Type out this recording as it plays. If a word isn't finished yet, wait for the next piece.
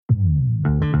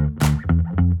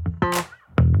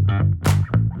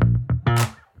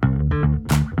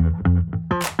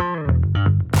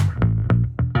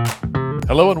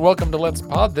Hello and welcome to Let's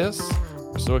Pod This.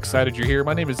 We're so excited you're here.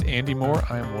 My name is Andy Moore.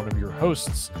 I am one of your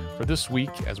hosts for this week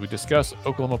as we discuss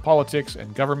Oklahoma politics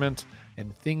and government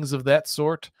and things of that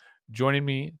sort. Joining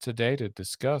me today to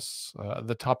discuss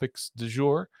the topics du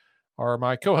jour are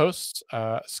my co-hosts,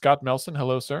 Scott Melson.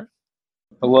 Hello, sir.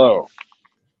 Hello.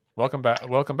 Welcome back.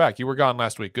 Welcome back. You were gone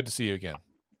last week. Good to see you again.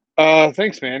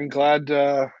 Thanks, man. Glad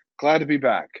to be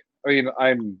back. I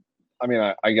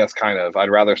guess kind of. I'd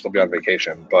rather still be on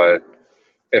vacation, but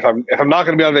if I'm not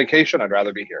going to be on vacation, I'd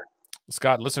rather be here.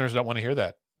 Scott, listeners don't want to hear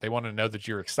that. They want to know that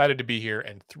you're excited to be here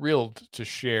and thrilled to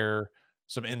share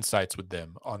some insights with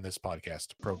them on this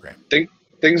podcast program.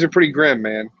 Things are pretty grim,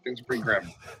 man. Things are pretty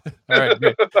grim. All right,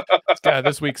 great.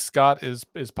 This week, Scott is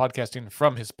podcasting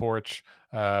from his porch,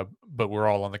 but we're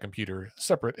all on the computer,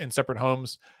 in separate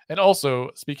homes. And also,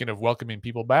 speaking of welcoming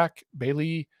people back,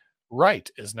 Bailey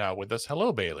Wright is now with us.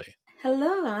 Hello, Bailey.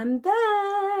 Hello, I'm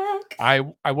back.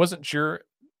 I wasn't sure.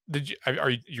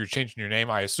 You're changing your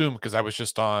name? I assume because I was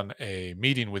just on a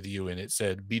meeting with you and it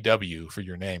said BW for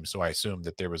your name, so I assumed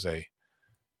that there was a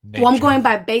name. Well, I'm going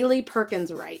by Bailey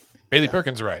Perkins Wright. Bailey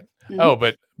Perkins Wright. Mm-hmm. Oh,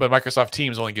 but Microsoft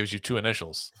Teams only gives you 2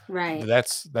 initials. Right.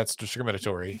 That's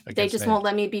discriminatory. They just won't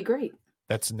let me be great.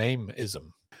 That's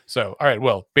nameism. So, all right.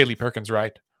 Well, Bailey Perkins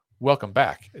Wright, welcome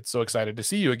back. It's so excited to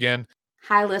see you again.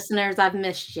 Hi, listeners. I've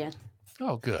missed you.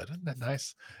 Oh, good. Isn't that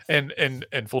nice? And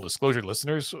full disclosure,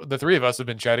 listeners, the 3 of us have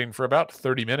been chatting for about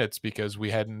 30 minutes because we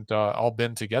hadn't all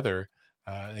been together,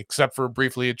 except for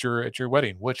briefly at your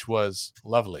wedding, which was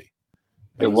lovely.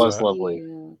 It was lovely.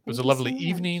 It was a lovely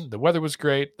evening. The weather was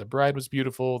great. The bride was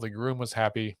beautiful. The groom was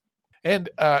happy. And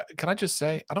can I just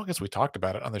say, I don't guess we talked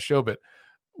about it on the show, but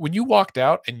when you walked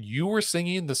out and you were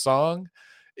singing the song,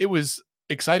 it was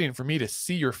exciting for me to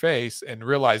see your face and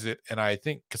realize it. And I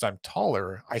think because I'm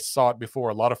taller, I saw it before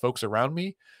a lot of folks around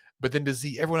me, but then to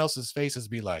see everyone else's faces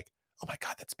be like, oh my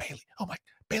God, that's Bailey. Oh my,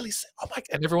 Bailey's, oh my,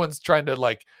 and everyone's trying to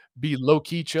like be low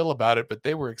key chill about it, but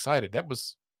they were excited.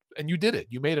 And you did it.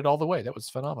 You made it all the way. That was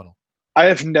phenomenal. I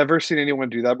have never seen anyone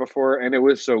do that before, and it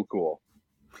was so cool.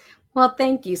 Well,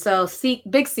 thank you. So,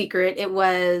 big secret, it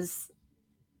was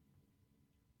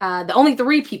the only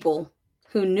 3 people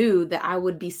who knew that I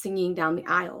would be singing down the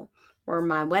aisle were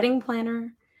my wedding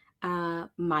planner,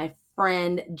 my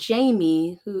friend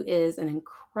Jamie, who is an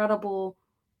incredible,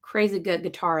 crazy good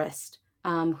guitarist,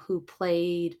 who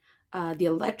played the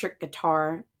electric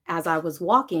guitar as I was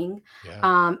walking.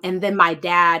 Yeah. And then my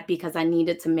dad, because I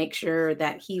needed to make sure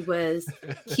that he was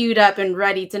queued up and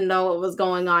ready to know what was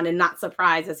going on and not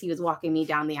surprised as he was walking me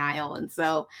down the aisle. And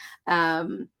so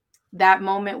that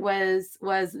moment was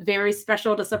very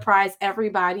special to surprise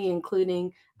everybody,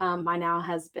 including my now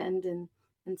husband.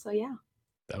 And so, yeah.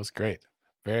 That was great.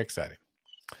 Very exciting.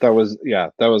 That was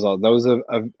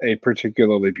a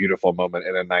particularly beautiful moment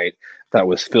in a night that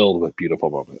was filled with beautiful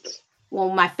moments. Well,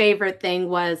 my favorite thing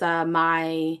was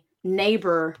my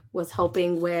neighbor was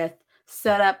helping with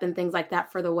setup and things like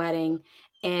that for the wedding.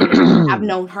 And I've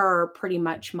known her pretty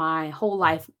much my whole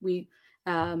life.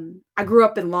 I grew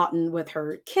up in Lawton with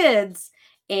her kids.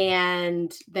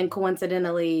 And then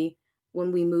coincidentally,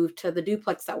 when we moved to the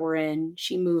duplex that we're in,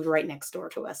 she moved right next door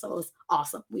to us. So it was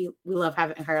awesome. We love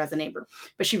having her as a neighbor.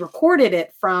 But she recorded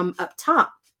it from up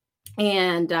top.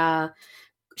 And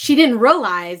she didn't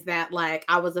realize that like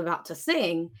I was about to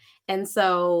sing. And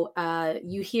so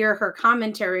you hear her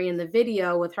commentary in the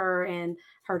video with her and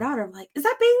her daughter, like, is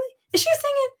that Bailey? Is she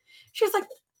singing? She was like,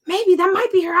 maybe that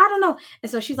might be her. I don't know.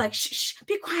 And so she's like, shh,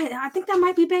 be quiet. I think that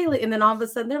might be Bailey. And then all of a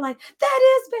sudden they're like,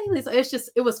 that is Bailey. So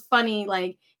it was funny,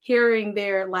 like hearing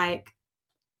their like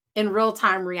in real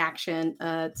time reaction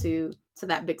to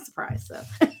that big surprise. So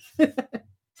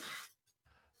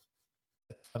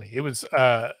funny. It was,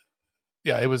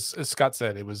 yeah, it was, as Scott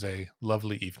said, it was a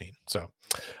lovely evening. So,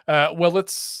 well,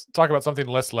 let's talk about something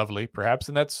less lovely, perhaps,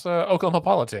 and that's Oklahoma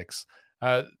politics.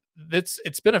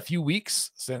 It's been a few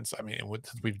weeks since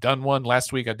we've done one.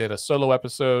 Last week I did a solo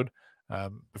episode.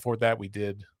 Before that we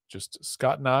did just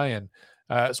Scott and I, and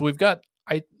so we've got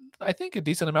I think a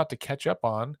decent amount to catch up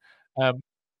on.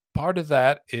 Part of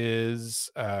that is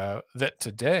that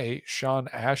today Sean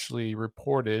Ashley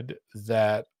reported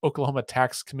that Oklahoma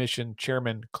Tax Commission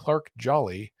Chairman Clark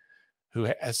Jolly,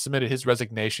 who has submitted his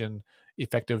resignation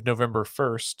effective November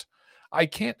 1st, I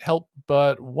can't help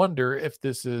but wonder if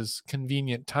this is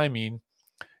convenient timing,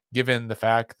 given the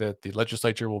fact that the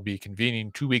legislature will be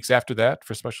convening 2 weeks after that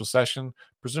for special session,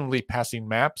 presumably passing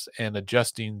maps and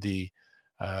adjusting the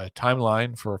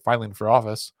timeline for filing for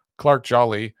office. Clark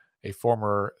Jolly, a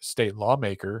former state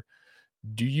lawmaker,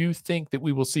 do you think that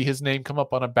we will see his name come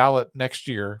up on a ballot next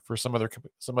year for some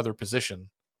other position?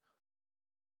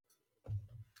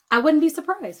 I wouldn't be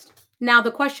surprised. Now,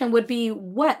 the question would be,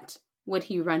 what would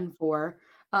he run for?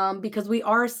 Because we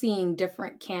are seeing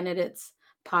different candidates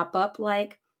pop up,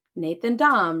 like Nathan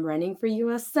Dom running for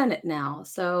U.S. Senate now.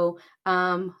 So,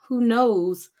 who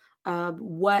knows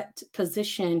what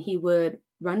position he would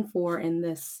run for in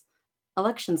this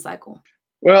election cycle?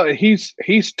 Well, he's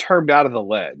termed out of the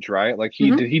ledge, right? Like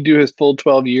Mhm. did he do his full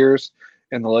 12 years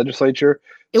in the legislature?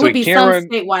 It So would he be can't some run.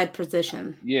 statewide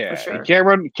position for Yeah, he sure.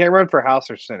 can't run for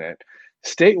House or Senate.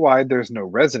 Statewide, there's no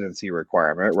residency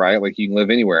requirement, right? Like you can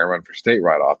live anywhere and run for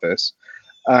statewide office.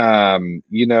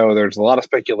 There's a lot of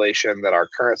speculation that our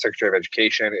current Secretary of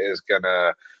Education is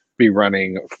gonna be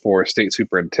running for state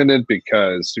superintendent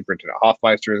because Superintendent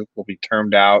Hoffmeister will be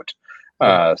termed out.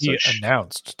 Well, So he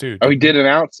announced too. he Didn't he? did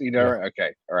announce. Yeah.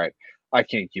 Okay, all right. I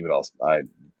can't keep it all.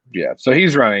 Yeah. So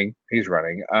he's running. He's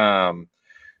running. I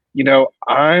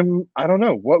don't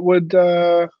know what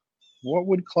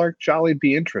would Clark Jolly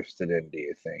be interested in, do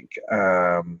you think?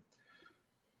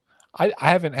 I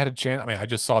haven't had a chance. I mean, I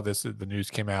just saw this. The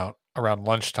news came out around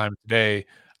lunchtime today.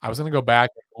 I was going to go back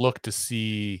and look to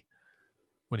see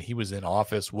when he was in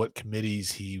office, what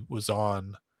committees he was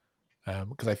on,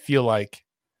 because I feel like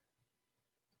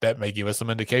that may give us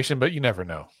some indication, but you never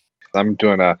know. I'm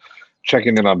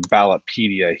checking in on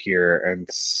Ballotpedia here and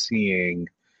seeing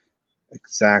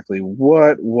exactly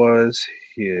what was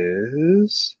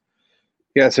his.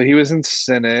 Yeah, so he was in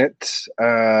Senate,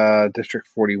 District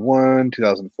 41,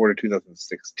 2004 to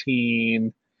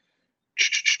 2016.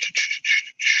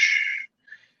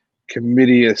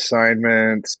 Committee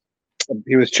assignments.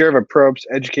 He was chair of Approps,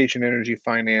 Education, Energy,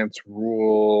 Finance,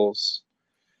 Rules.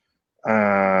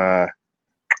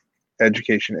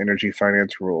 Education, Energy,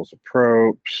 Finance, Rules,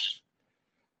 Approps.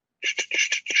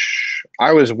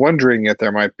 I was wondering if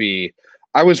there might be.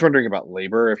 I was wondering about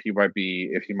labor, if he might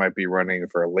be running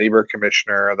for a labor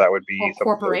commissioner. That would be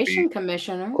Or corporation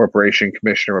commissioner. Corporation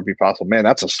commissioner would be possible. Man,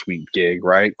 that's a sweet gig,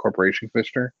 right? Corporation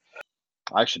commissioner.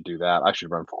 I should do that. I should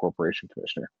run for corporation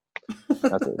commissioner.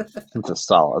 That's a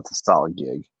solid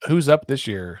gig. Who's up this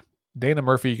year? Dana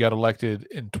Murphy got elected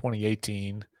in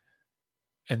 2018,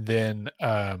 and then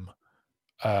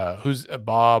who's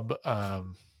Bob?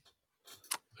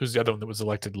 Who's the other one that was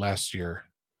elected last year?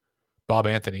 Bob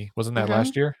Anthony. Wasn't that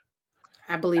last year?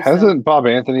 I believe Hasn't Bob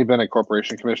Anthony been a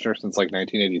corporation commissioner since like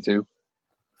 1982?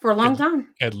 For a long time.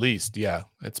 At least, yeah.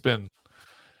 It's been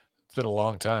a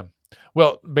long time.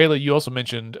 Well, Bailey, you also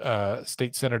mentioned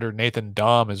State Senator Nathan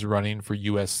Dom is running for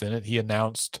U.S. Senate. He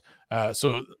announced,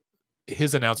 so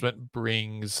his announcement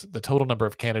brings the total number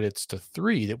of candidates to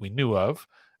 3 that we knew of.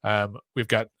 We've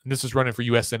got, and this is running for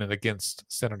U.S. Senate against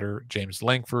Senator James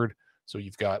Lankford. So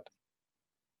you've got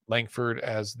Lankford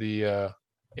as the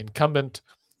incumbent.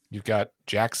 You've got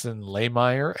Jackson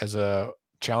Laymeyer as a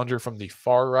challenger from the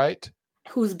far right,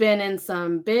 who's been in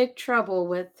some big trouble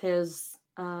with his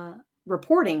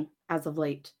reporting as of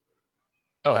late.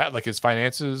 Oh, like his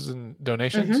finances and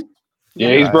donations? Mm-hmm.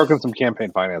 Yeah, he's broken some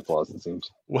campaign finance laws, it seems.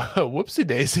 Whoopsie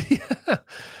daisy.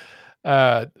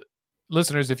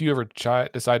 Listeners, if you ever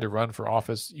decide to run for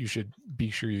office, you should be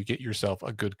sure you get yourself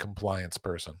a good compliance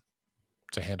person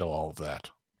to handle all of that,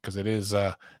 because it's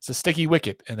a sticky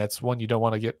wicket, and that's one you don't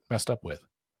want to get messed up with.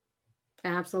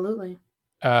 Absolutely.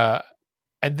 And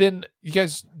then you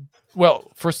guys,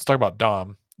 well, first let's talk about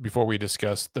Dom before we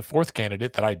discuss the 4th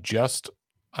candidate that I just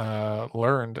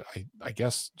learned, I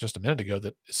guess just a minute ago,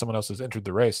 that someone else has entered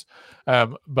the race.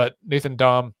 But Nathan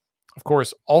Dom, of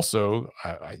course, also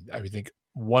I think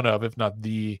one of, if not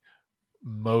the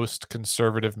most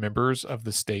conservative members of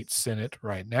the state Senate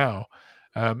right now.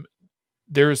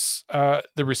 There's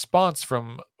the response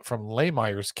from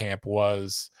Laymeyer's camp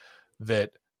was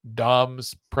that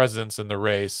Dom's presence in the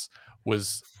race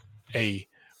was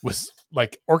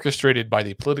like orchestrated by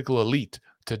the political elite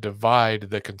to divide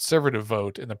the conservative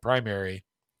vote in the primary,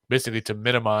 basically to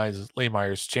minimize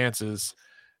Laymeyer's chances,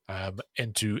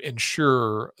 and to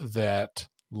ensure that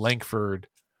Lankford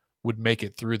would make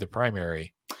it through the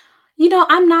primary.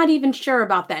 I'm not even sure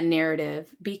about that narrative,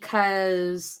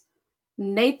 because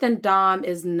Nathan Dom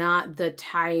is not the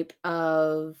type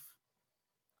of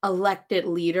elected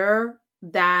leader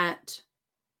that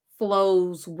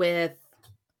flows with.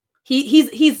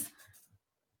 He's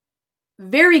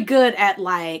very good at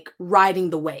like riding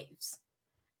the waves,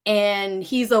 and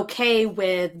he's okay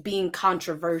with being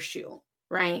controversial,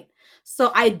 right?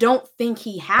 So I don't think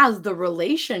he has the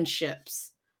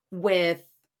relationships with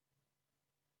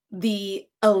the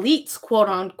elites, quote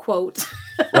unquote,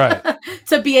 right,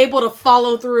 to be able to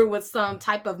follow through with some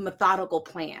type of methodical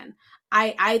plan.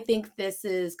 I think this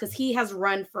is because he has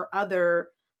run for other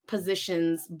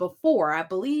positions before. I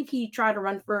believe he tried to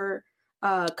run for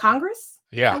Congress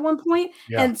Yeah. at one point.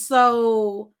 Yeah. And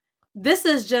so this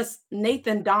is just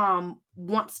Nathan Dom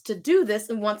wants to do this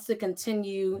and wants to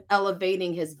continue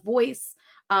elevating his voice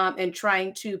and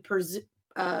trying to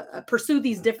pursue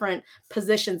these different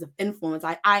positions of influence.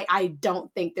 I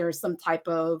don't think there's some type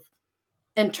of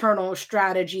internal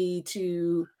strategy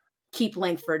to keep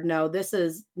Langford. No, this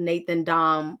is Nathan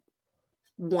Dom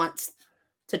wants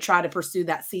to try to pursue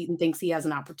that seat and thinks he has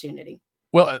an opportunity.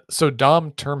 Well, so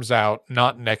Dom terms out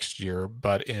not next year,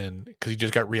 but because he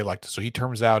just got reelected. So he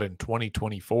terms out in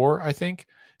 2024, I think.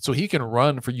 So he can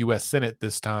run for U.S. Senate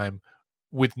this time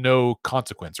with no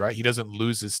consequence, right? He doesn't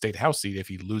lose his state house seat if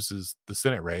he loses the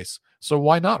Senate race. So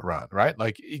why not run, right?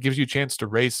 Like it gives you a chance to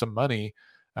raise some money,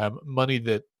 money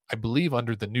that I believe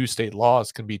under the new state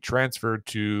laws can be transferred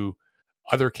to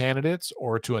other candidates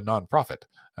or to a nonprofit.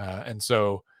 And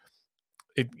so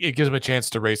it gives him a chance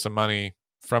to raise some money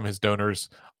from his donors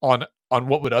on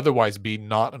what would otherwise be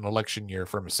not an election year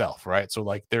for himself, right? So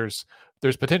like there's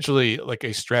potentially like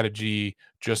a strategy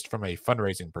just from a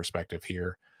fundraising perspective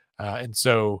here, and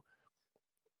so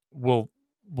we'll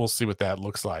see what that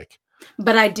looks like.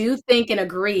 But I do think and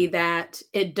agree that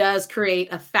it does create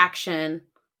a faction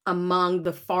among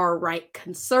the far right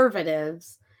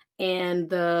conservatives and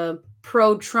the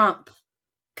pro-Trump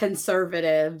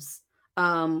conservatives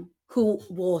who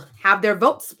will have their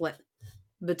votes split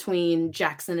between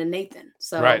Jackson and Nathan.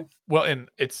 So right. Well, and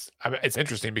it's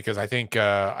interesting because I think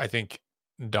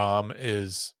Dom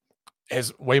has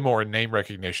way more name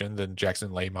recognition than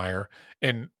Jackson Laymeyer,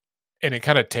 and it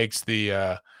kind of takes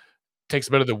a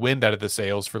bit of the wind out of the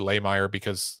sails for Laymeyer,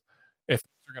 because if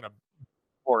they're going to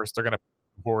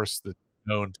horse that's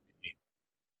known to be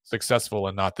successful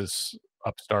and not this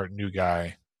upstart new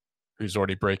guy who's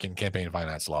already breaking campaign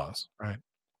finance laws, right?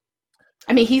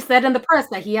 I mean, he said in the press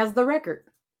that he has the record.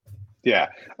 Yeah,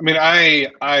 I mean, I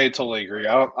totally agree.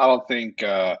 I don't think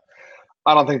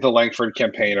the Langford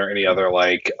campaign or any other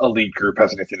like elite group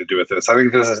has anything to do with this. I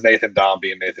think this is Nathan Dom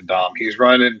being Nathan Dom. He's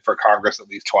running for Congress at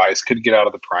least twice. Could get out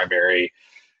of the primary.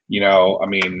 You know, I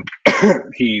mean,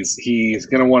 he's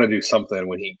going to want to do something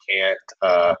when he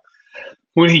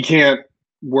can't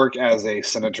work as a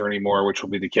senator anymore, which will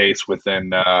be the case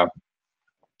within in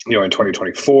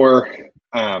 2024.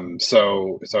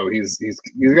 So he's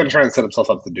got to try and set himself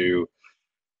up to do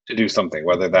something,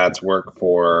 whether that's work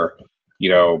for,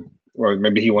 or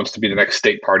maybe he wants to be the next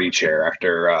state party chair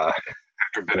after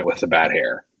Bennett with the bad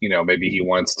hair. Maybe he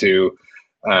wants to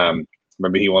try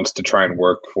and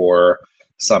work for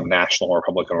some national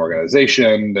Republican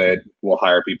organization that will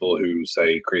hire people who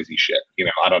say crazy shit.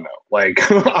 I don't know. Like,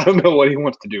 I don't know what he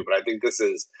wants to do, but I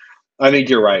think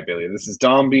you're right, Billy. This is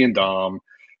Dom being Dom,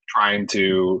 trying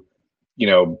to,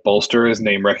 bolster his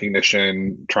name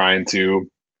recognition, trying to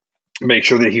make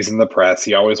sure that he's in the press.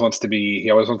 He always wants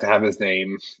to have his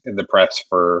name in the press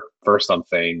for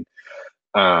something,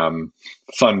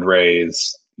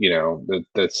 fundraise,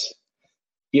 that's,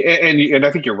 and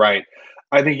I think you're right.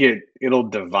 I think it'll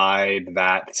divide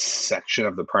that section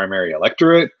of the primary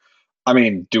electorate. I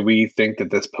mean, do we think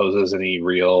that this poses any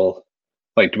real,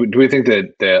 like, do we think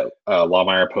that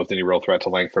Laymeyer posed any real threat to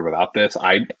Langford without this?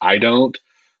 I don't.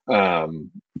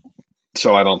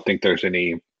 So I don't think there's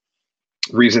any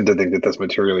reason to think that this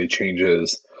materially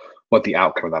changes what the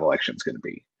outcome of that election is going to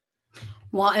be.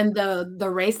 Well, and the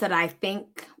race that I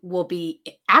think will be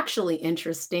actually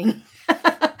interesting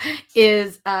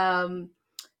is Abby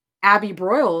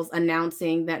Broyles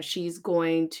announcing that she's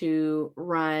going to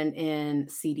run in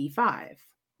CD5.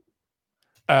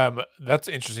 That's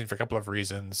interesting for a couple of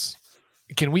reasons.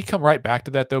 Can we come right back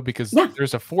to that, though? Because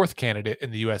there's a fourth candidate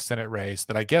in the U.S. Senate race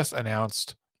that I guess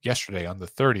announced yesterday on the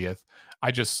 30th.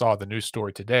 I just saw the news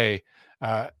story today.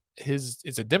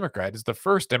 It's a Democrat. It's the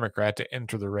first Democrat to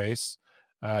enter the race.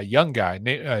 Young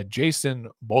guy, Jason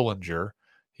Bollinger.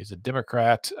 He's a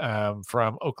Democrat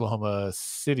from Oklahoma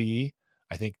City,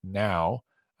 I think now.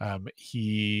 I'm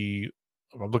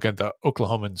looking at the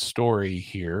Oklahoman story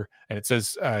here, and it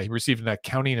says he received an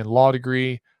accounting and law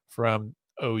degree from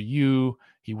OU.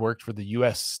 He worked for the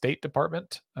U.S. State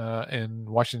Department in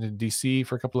Washington, D.C.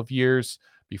 for a couple of years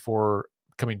before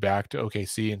coming back to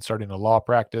OKC and starting a law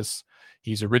practice.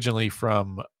 He's originally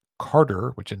from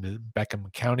Carter, which in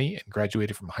Beckham County, and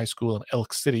graduated from high school in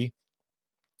Elk City.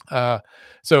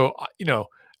 So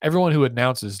everyone who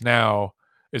announces now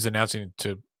is announcing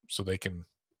so they can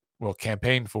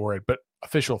campaign for it, but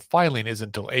official filing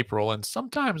isn't until April, and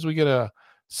sometimes we get a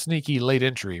sneaky late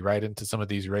entry right into some of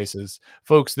these races.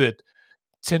 Folks that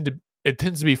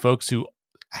tends to be folks who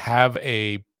have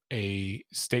a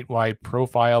statewide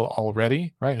profile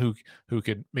already, right? Who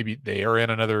could, maybe they are in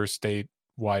another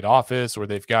statewide office, or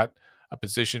they've got a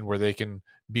position where they can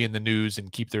be in the news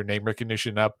and keep their name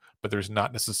recognition up, but there's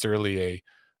not necessarily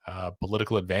a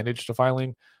political advantage to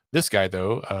filing. This guy,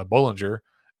 though, Bollinger,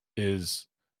 is,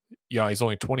 he's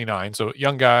only 29, so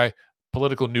young guy,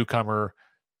 political newcomer,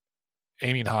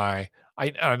 aiming high.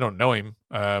 I don't know him.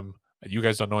 You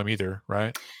guys don't know him either,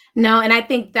 right? No, and I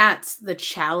think that's the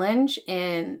challenge.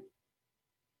 And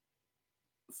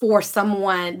for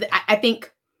someone, I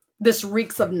think this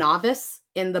reeks of novice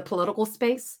in the political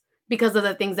space because of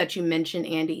the things that you mentioned,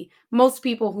 Andy. Most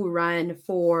people who run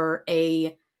for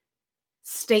a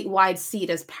statewide seat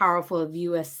as powerful as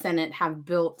U.S. Senate have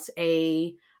built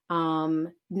a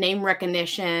name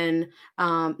recognition,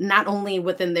 not only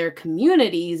within their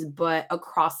communities, but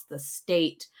across the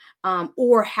state,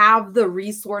 or have the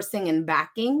resourcing and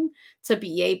backing to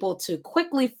be able to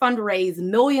quickly fundraise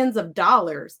millions of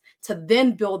dollars to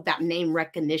then build that name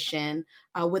recognition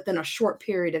within a short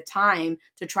period of time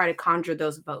to try to conjure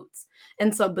those votes.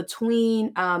 And so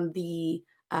between the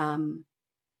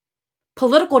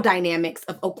political dynamics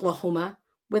of Oklahoma,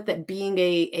 with it being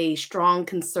a strong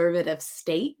conservative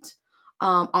state,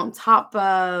 on top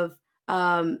of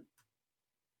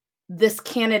this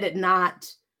candidate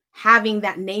not having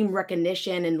that name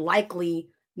recognition and likely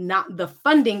not the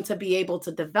funding to be able to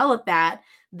develop that,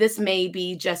 this may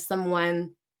be just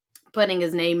someone putting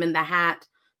his name in the hat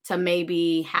to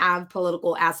maybe have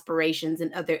political aspirations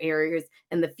in other areas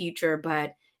in the future,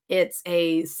 but it's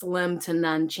a slim to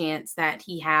none chance that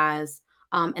he has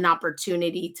an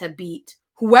opportunity to beat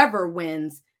whoever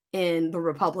wins in the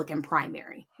Republican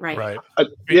primary, right? Right.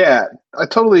 Yeah, I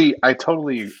totally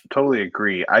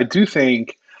agree.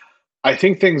 I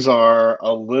think things are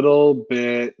a little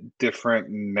bit different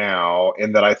now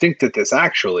in that I think that this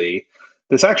actually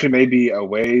may be a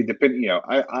way,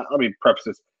 let me preface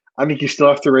this. I think you still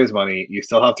have to raise money. You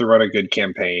still have to run a good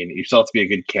campaign. You still have to be a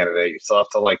good candidate. You still have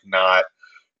to not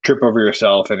trip over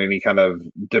yourself in any kind of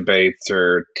debates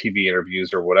or TV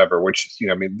interviews or whatever, which,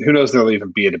 who knows, there'll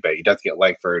even be a debate. You'd have to get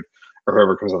Langford or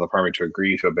whoever comes on the primary to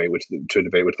agree to a debate, which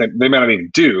they might not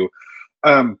even do.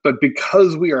 But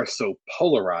because we are so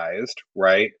polarized,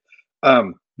 right,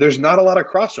 there's not a lot of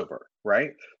crossover,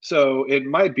 right? So it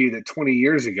might be that 20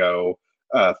 years ago,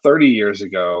 30 years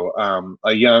ago,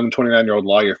 a young 29-year-old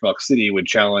lawyer from Elk City would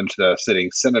challenge the sitting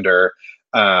senator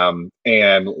and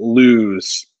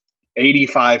lose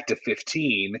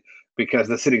 85-15 because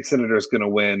the sitting senator is going to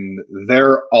win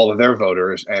all of their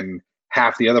voters and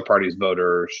half the other party's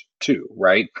voters too,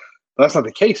 right? But that's not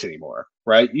the case anymore,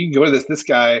 right? You can go to this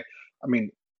guy. I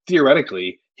mean,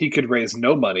 theoretically, he could raise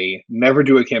no money, never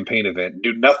do a campaign event,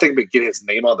 do nothing but get his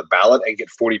name on the ballot and get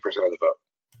 40% of the vote,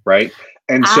 right?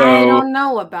 And so I don't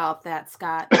know about that,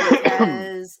 Scott,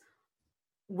 because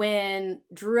when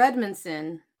Drew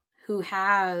Edmondson, who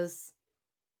has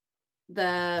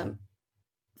the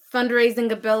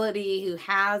fundraising ability, who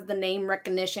has the name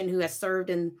recognition, who has served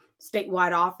in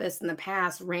statewide office in the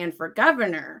past, ran for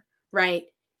governor, right?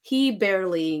 He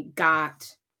barely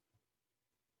got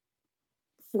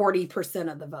 40%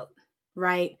 of the vote,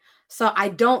 right? So I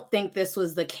don't think this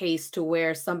was the case to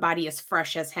where somebody as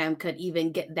fresh as him could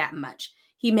even get that much.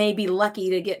 He may be lucky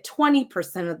to get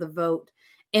 20% of the vote.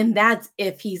 And that's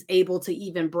if he's able to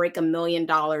even break $1 million in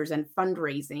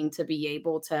fundraising to be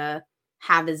able to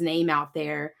have his name out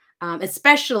there,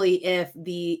 especially if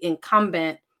the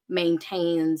incumbent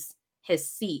maintains his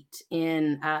seat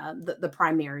in the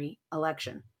primary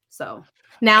election. So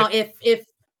now if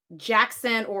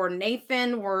Jackson or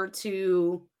Nathan were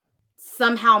to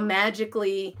somehow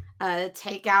magically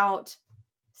take out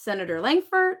Senator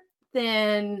Langford,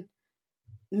 then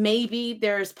maybe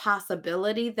there's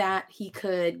possibility that he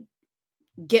could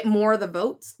get more of the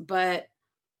votes. But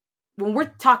when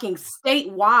we're talking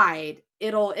statewide,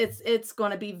 it's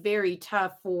going to be very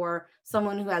tough for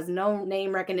someone who has no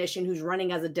name recognition, who's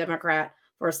running as a Democrat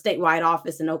for a statewide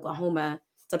office in Oklahoma,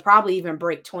 to probably even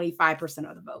break 25%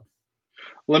 of the vote.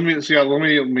 Let me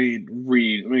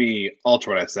alter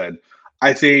what I said.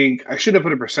 I think I should have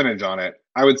put a percentage on it.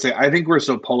 I would say I think we're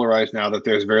so polarized now that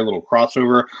there's very little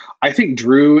crossover. I think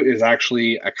Drew is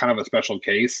actually a kind of a special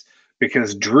case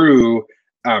because Drew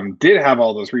did have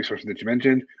all those resources that you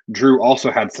mentioned. Drew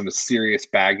also had some serious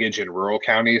baggage in rural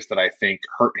counties that I think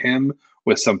hurt him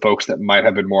with some folks that might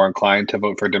have been more inclined to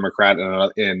vote for a Democrat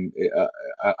in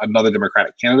another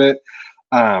Democratic candidate.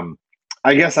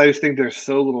 I guess I just think there's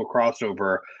so little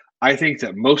crossover. I think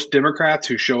that most Democrats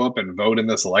who show up and vote in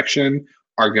this election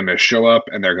are going to show up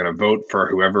and they're going to vote for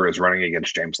whoever is running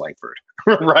against James Langford,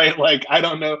 right? Like, I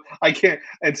don't know. I can't.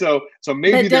 And so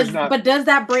maybe but does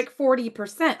that break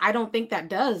 40%? I don't think that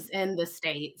does in the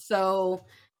state. So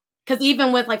Because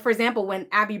even with, like, for example, when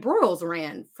Abby Broyles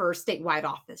ran for statewide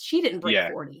office, she didn't break Yeah.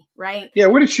 40, right? Yeah.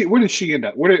 Where did she end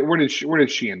up? Where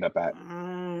did she end up at?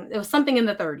 It was something in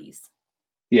the 30s.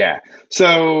 Yeah.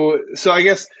 So I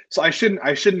guess I shouldn't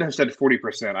have said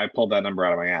 40%. I pulled that number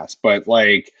out of my ass. But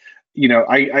like,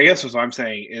 I guess what I'm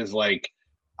saying is like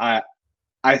I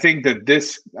think that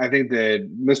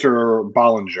Mr.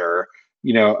 Bollinger,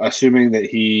 assuming that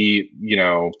he,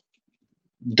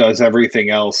 does everything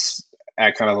else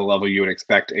at kind of the level you would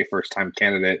expect a first time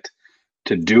candidate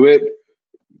to do it,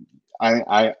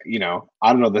 I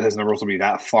don't know that his numbers will be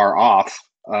that far off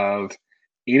of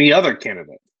any other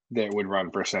candidate that would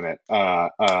run for Senate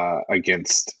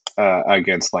against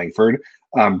Langford,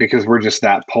 because we're just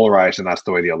that polarized, and that's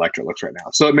the way the electorate looks right now.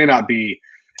 So it may not be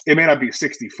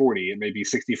 60-40, it may be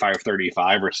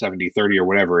 65-35 or 70-30 or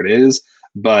whatever it is.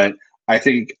 But I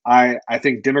think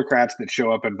Democrats that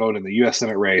show up and vote in the U.S.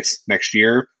 Senate race next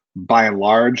year, by and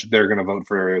large, they're going to vote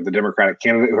for the Democratic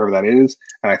candidate, whoever that is.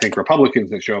 And I think Republicans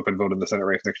that show up and vote in the Senate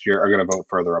race next year are going to vote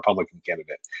for the Republican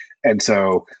candidate. And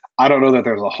so I don't know that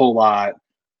there's a whole lot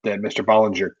that Mr.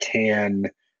 Bollinger can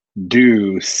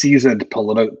do, seasoned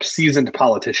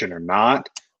politician or not,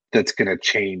 that's going to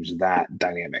change that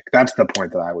dynamic. That's the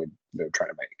point that I would try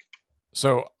to make.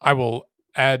 So I will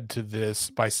add to this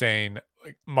by saying,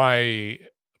 like, my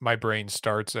brain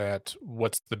starts at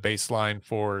what's the baseline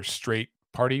for straight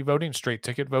party voting, straight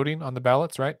ticket voting on the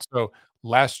ballots, right? So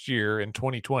last year in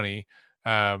 2020,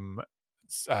 let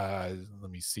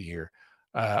me see here,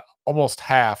 almost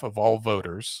half of all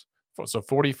voters, so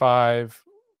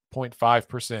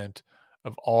 45.5%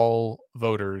 of all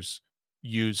voters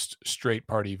used straight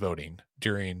party voting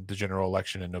during the general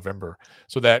election in November.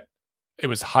 So that it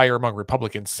was higher among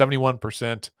Republicans.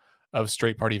 71% of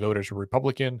straight party voters were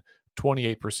Republican,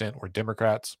 28% were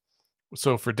Democrats.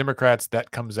 So for Democrats,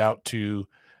 that comes out to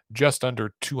just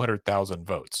under 200,000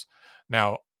 votes.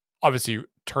 Now, obviously,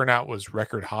 turnout was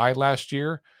record high last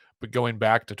year, but going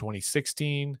back to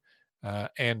 2016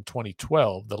 and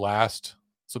 2012,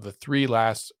 the three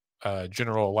last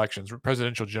general elections,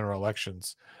 presidential general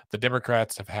elections, the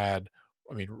Democrats have had,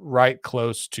 right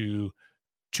close to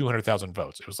 200,000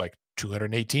 votes. It was like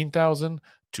 218,000,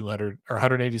 200 or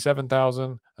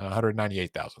 187,000,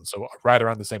 198,000. So right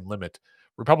around the same limit.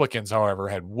 Republicans, however,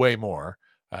 had way more,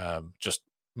 just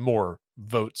more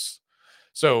votes.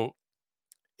 So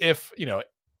if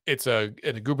it's in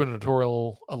a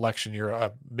gubernatorial election year,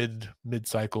 a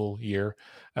mid-cycle year,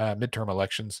 midterm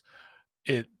elections,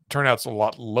 turnout's a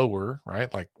lot lower,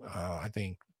 right? Like I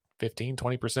think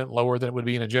 15-20% lower than it would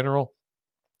be in a general.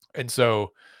 And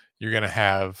so you're going to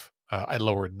have a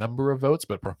lower number of votes,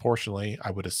 but proportionally,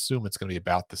 I would assume it's going to be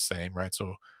about the same, right?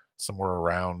 So somewhere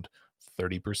around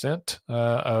 30%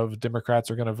 of Democrats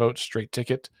are going to vote straight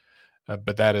ticket,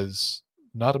 but that is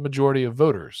not a majority of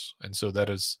voters. And so that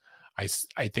is, I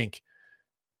think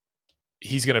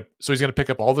he's going to pick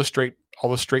up all the straight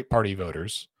party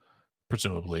voters,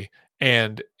 presumably,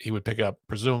 and he would pick up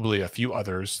presumably a few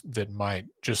others that might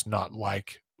just not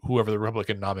like whoever the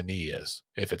Republican nominee is.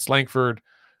 If it's Langford,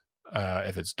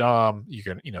 if it's Dom, you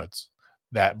can, it's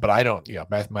that. But I don't,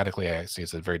 mathematically, I see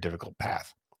it's a very difficult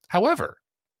path. However,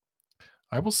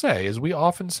 I will say, as we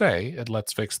often say at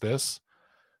Let's Fix This,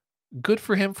 good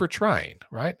for him for trying,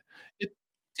 right? It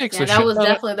takes Yeah, that was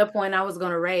definitely the point I was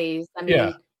going to raise. I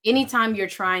mean, anytime you're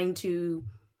trying to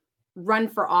run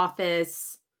for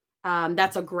office,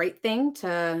 that's a great thing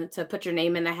to put your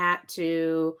name in the hat,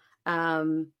 to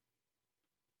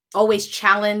always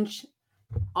challenge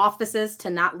offices, to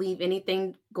not leave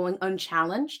anything going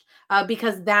unchallenged,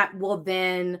 because that will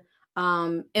then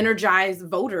energize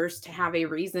voters to have a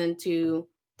reason to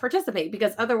participate,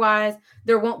 because otherwise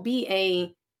there won't be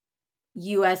a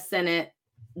U.S. Senate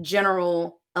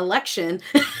general election.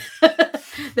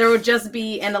 There would just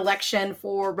be an election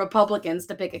for Republicans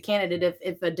to pick a candidate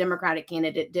if a Democratic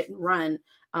candidate didn't run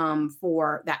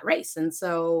for that race. And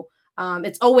so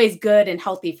it's always good and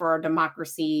healthy for our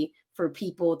democracy for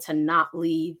people to not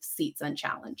leave seats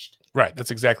unchallenged. Right.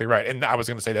 That's exactly right. And I was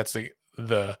going to say that's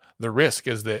the risk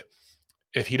is that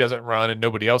if he doesn't run and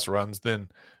nobody else runs, then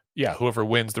whoever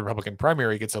wins the Republican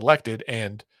primary gets elected,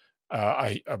 and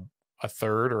a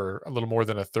third or a little more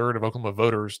than a third of Oklahoma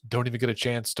voters don't even get a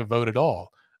chance to vote at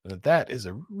all. And that is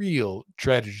a real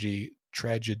tragedy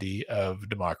of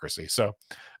democracy. So,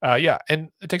 and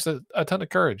it takes a ton of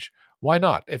courage. Why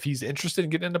not? If he's interested in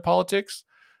getting into politics,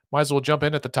 might as well jump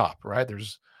in at the top, right?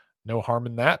 There's no harm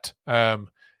in that.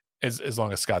 As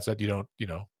long as Scott said you don't,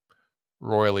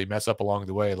 royally mess up along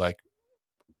the way, like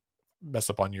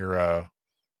mess up on your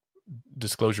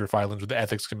disclosure filings with the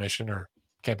Ethics Commission or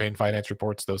campaign finance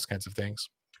reports, those kinds of things.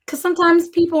 Because sometimes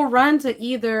people run to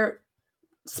either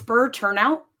spur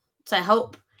turnout to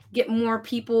help get more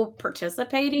people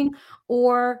participating,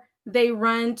 or they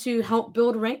run to help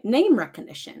build name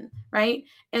recognition, right?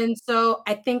 And so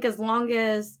I think as long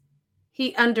as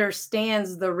he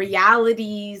understands the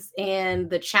realities and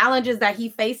the challenges that he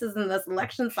faces in this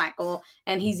election cycle,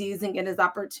 and he's using it as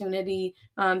opportunity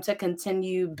to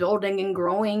continue building and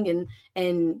growing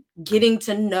and getting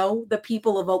to know the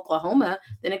people of Oklahoma,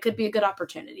 then it could be a good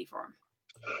opportunity for him.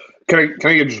 Can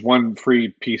I give just one free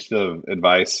piece of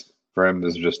advice for him?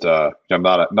 This is just I'm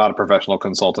not a professional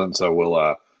consultant, so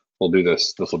we'll do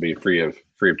this. This will be free of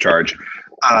charge.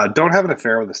 Don't have an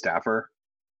affair with a staffer.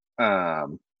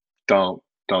 Don't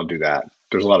do that.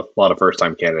 There's a lot of first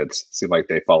time candidates seem like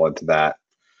they fall into that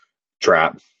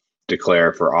trap.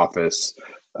 Declare for office,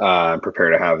 prepare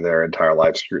to have their entire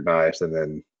life scrutinized, and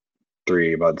then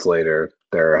 3 months later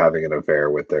they're having an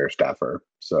affair with their staffer,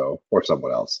 or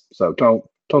someone else. So don't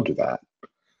do that.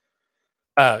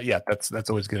 Yeah, that's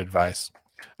always good advice.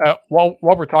 While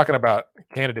we're talking about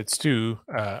candidates too,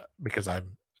 because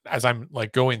as I'm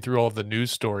like going through all of the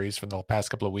news stories from the past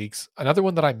couple of weeks, another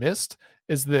one that I missed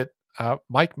is that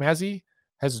Mike Mazzei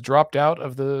has dropped out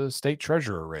of the state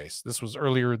treasurer race. This was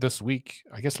earlier this week,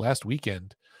 I guess last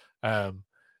weekend.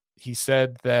 He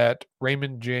said that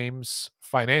Raymond James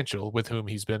Financial, with whom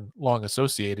he's been long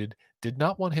associated, did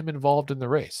not want him involved in the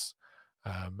race.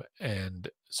 And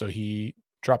so he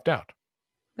dropped out.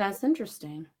 That's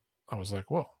interesting. I was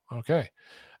like, whoa, okay.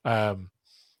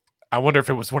 I wonder if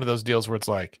it was one of those deals where it's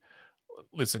like,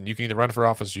 listen, you can either run for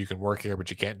office or you can work here, but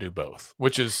you can't do both,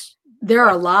 which is... There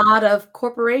are a lot of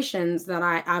corporations that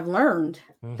I've learned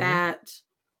that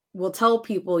will tell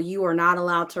people you are not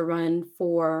allowed to run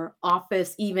for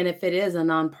office, even if it is a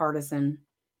nonpartisan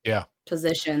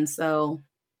position. So,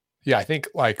 yeah, I think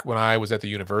like when I was at the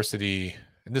university,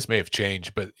 and this may have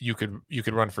changed, but you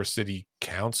could run for city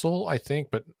council, I think,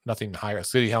 but nothing higher.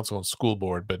 City council and school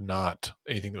board, but not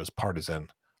anything that was partisan.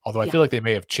 Although I feel like they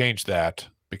may have changed that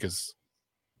because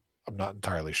I'm not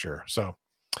entirely sure. So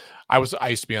I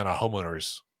used to be on a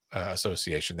homeowners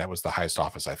association. That was the highest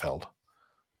office I've held,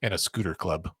 and a scooter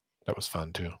club. That was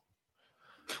fun too.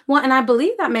 Well, and I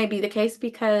believe that may be the case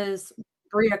because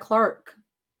Bria Clark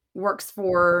works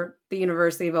for the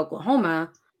University of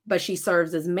Oklahoma, but she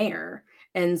serves as mayor.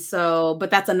 And so, but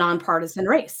that's a nonpartisan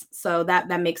race. So that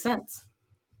makes sense.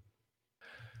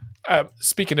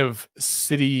 Speaking of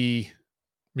city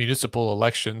municipal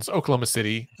elections, Oklahoma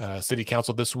City City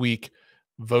Council this week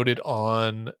voted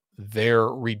on their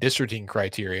redistricting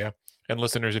criteria. And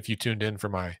listeners, if you tuned in for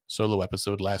my solo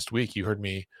episode last week, you heard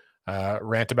me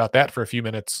rant about that for a few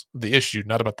minutes, the issue,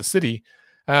 not about the city.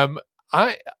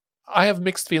 I have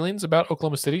mixed feelings about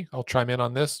Oklahoma City. I'll chime in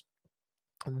on this.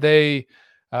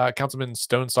 Councilman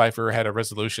Stonecipher had a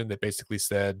resolution that basically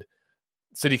said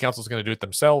city council is going to do it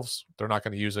themselves. They're not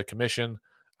going to use a commission.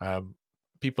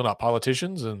 People, not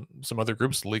politicians, and some other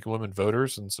groups, the League of Women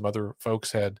Voters and some other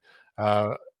folks had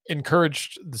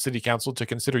encouraged the city council to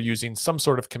consider using some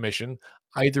sort of commission,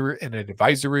 either in an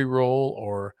advisory role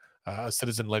or a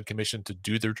citizen-led commission to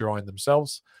do their drawing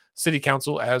themselves. City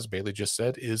council, as Bailey just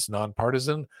said, is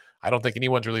nonpartisan. I don't think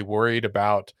anyone's really worried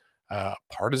about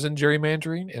partisan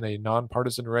gerrymandering in a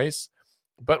nonpartisan race,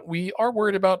 but we are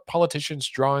worried about politicians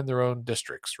drawing their own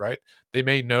districts, right? They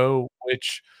may know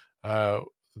which,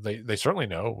 they certainly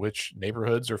know which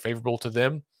neighborhoods are favorable to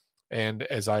them. And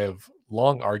as I have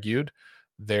long argued,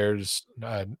 there's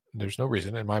no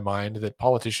reason in my mind that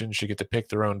politicians should get to pick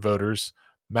their own voters.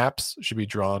 Maps should be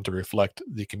drawn to reflect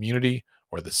the community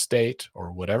or the state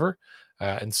or whatever.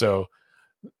 And so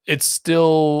it's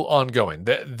still ongoing.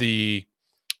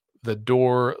 The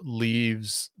door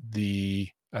leaves the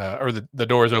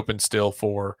door is open still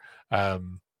for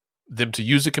them to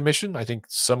use a commission. I think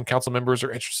some council members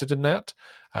are interested in that.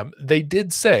 They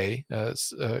did say,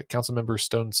 Council Member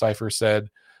Stonecipher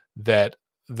said that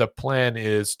the plan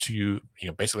is to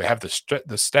basically have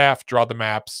the staff draw the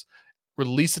maps,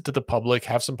 release it to the public,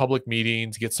 have some public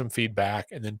meetings, get some feedback,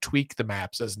 and then tweak the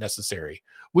maps as necessary,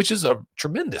 which is a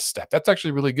tremendous step. That's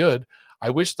actually really good. I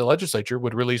wish the legislature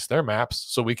would release their maps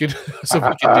so we could do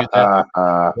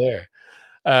that there.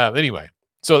 Anyway,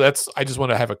 so I just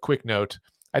want to have a quick note.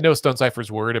 I know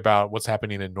Stonecipher's worried about what's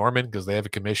happening in Norman because they have a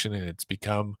commission and it's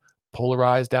become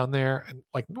polarized down there. And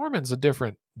like Norman's a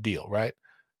different deal, right?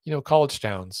 College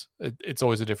towns, it's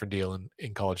always a different deal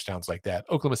in college towns like that.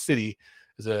 Oklahoma City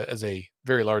as a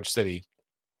very large city,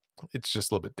 it's just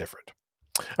a little bit different.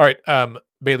 All right,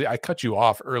 Bailey, I cut you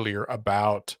off earlier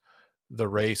about the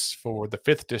race for the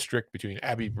 5th district between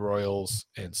Abby Broyles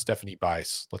and Stephanie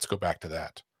Bice. Let's go back to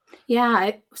that.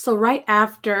 Yeah. So right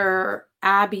after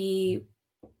Abby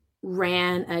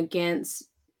ran against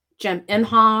Jim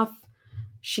Inhofe,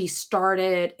 she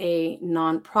started a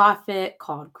nonprofit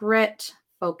called Grit,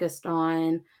 focused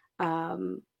on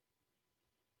um,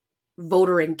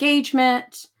 voter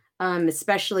engagement,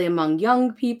 especially among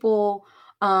young people.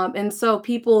 And so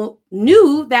people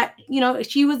knew that,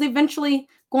 she was eventually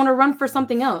going to run for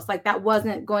something else. Like that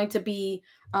wasn't going to be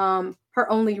her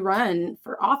only run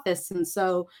for office. And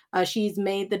so she's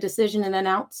made the decision and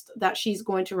announced that she's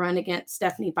going to run against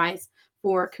Stephanie Bice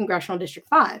for Congressional District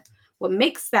 5. What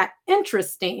makes that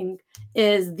interesting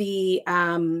is the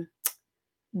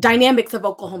dynamics of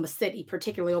Oklahoma City,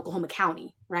 particularly Oklahoma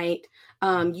County, right?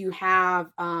 You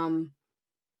have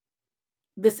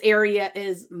this area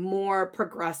is more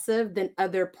progressive than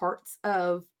other parts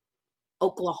of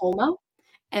Oklahoma.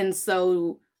 And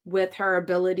so, with her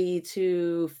ability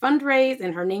to fundraise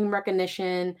and her name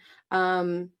recognition,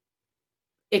 um,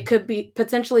 it could be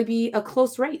potentially be a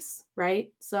close race,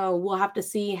 right? So, we'll have to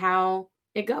see how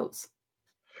it goes.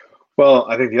 Well,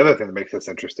 I think the other thing that makes this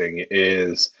interesting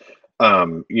is,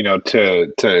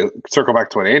 to circle back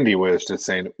to what Andy was just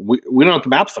saying, we don't know what the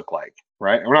maps look like,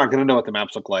 right? We're not going to know what the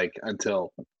maps look like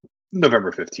until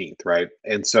November 15th, right?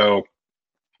 And so,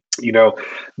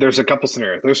 there's a couple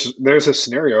scenarios. There's a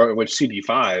scenario in which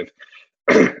CD5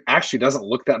 actually doesn't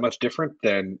look that much different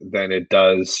than it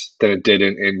did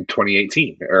in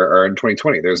 2018 or in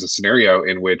 2020. There's a scenario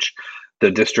in which the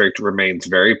district remains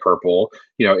very purple.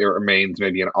 It remains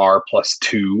maybe an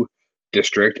R+2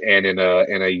 district, and in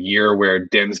a year where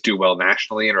Dems do well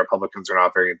nationally and Republicans are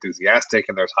not very enthusiastic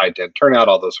and there's high Dem turnout,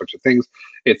 all those sorts of things,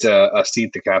 it's a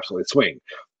seat that can absolutely swing.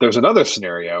 There's another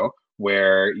scenario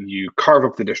where you carve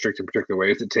up the district in particular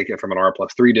ways to take it from an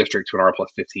R+3 district to an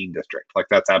R+15 district. Like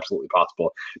that's absolutely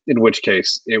possible. In which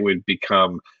case it would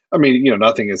become, I mean,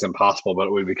 nothing is impossible, but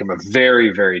it would become a very,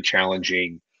 very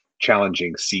challenging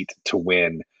seat to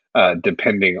win,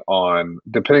 depending on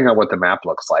what the map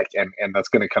looks like. And that's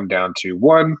going to come down to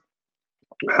one,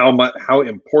 how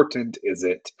important is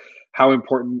it? How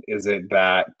important is it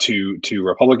that to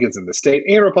Republicans in the state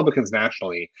and Republicans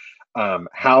nationally,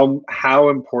 how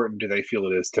important do they feel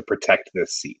it is to protect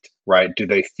this seat, right? Do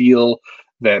they feel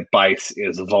that Bice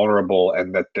is vulnerable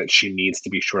and that she needs to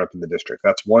be shored up in the district?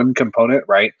 That's one component,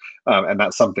 right? And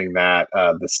that's something that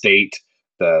the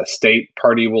state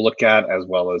party will look at, as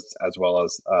well as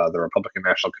the Republican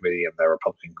National Committee and the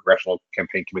Republican Congressional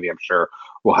Campaign Committee, I'm sure,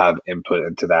 will have input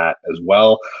into that as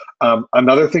well.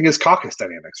 Another thing is caucus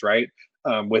dynamics, right?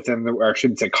 Or I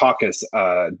shouldn't say caucus,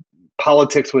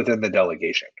 politics within the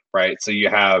delegation, right? So you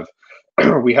have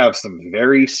we have some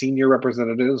very senior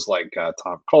representatives like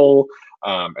Tom Cole,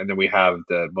 and then we have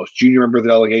the most junior member of the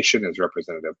delegation is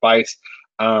Representative Bice.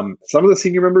 Some of the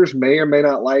senior members may or may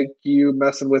not like you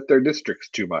messing with their districts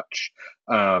too much,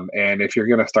 and if you're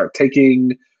going to start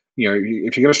taking,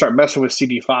 if you're going to start messing with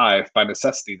CD5 by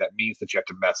necessity, that means that you have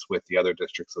to mess with the other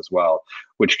districts as well,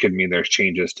 which could mean there's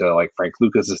changes to like Frank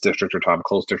Lucas's district or Tom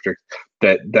Cole's district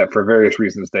that for various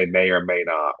reasons they may or may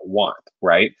not want,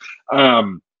 right?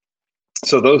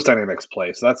 So those dynamics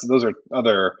play. So those are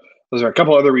a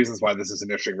couple other reasons why this is an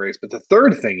interesting race. But the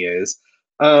third thing is,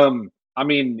 I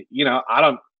mean, I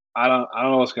don't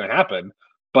know what's going to happen,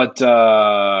 but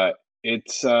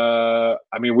it's I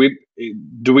mean,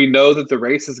 do we know that the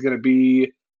race is going to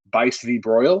be Bice v.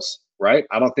 Broyles, right?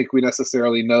 I don't think we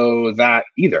necessarily know that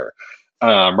either.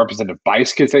 Representative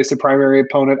Bice could face a primary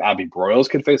opponent. Abby Broyles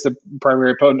could face a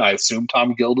primary opponent. I assume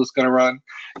Tom Guild is going to run.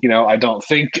 I don't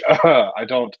think I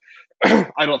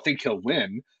don't think he'll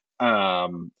win.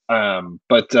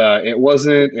 But it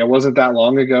wasn't that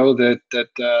long ago that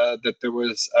there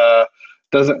was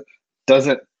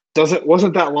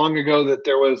wasn't that long ago that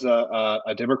there was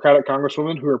a Democratic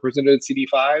congresswoman who represented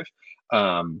CD5.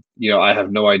 I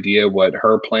have no idea what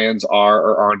her plans are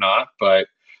or are not, but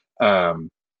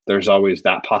there's always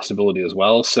that possibility as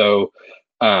well. So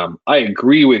I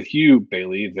agree with you,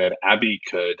 Bailey, that Abby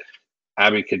could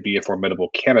be a formidable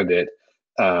candidate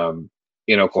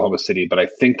in Oklahoma City, but I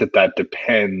think that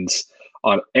depends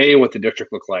on A, what the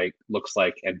district looks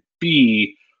like, and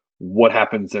B, what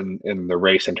happens in the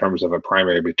race in terms of a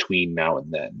primary between now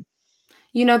and then.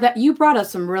 That you brought up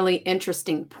some really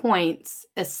interesting points,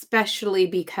 especially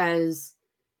because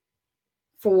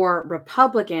for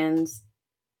Republicans,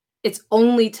 it's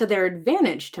only to their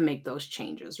advantage to make those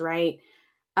changes, right?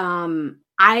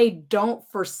 I don't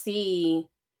foresee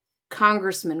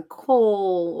Congressman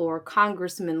Cole or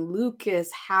Congressman Lucas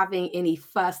having any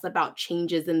fuss about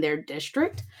changes in their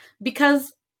district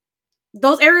because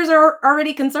those areas are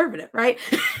already conservative, right?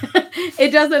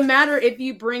 It doesn't matter if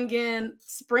you bring in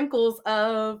sprinkles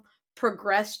of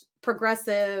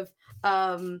progressive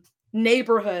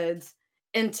neighborhoods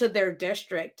into their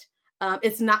district.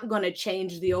 It's not going to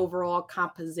change the overall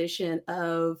composition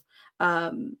of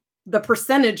the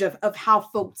percentage of how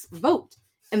folks vote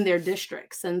in their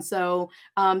districts. And so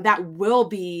that will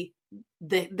be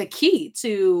the key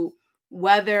to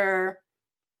whether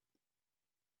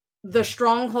the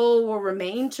stronghold will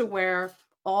remain to where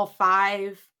all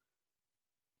 5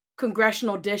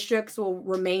 congressional districts will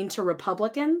remain to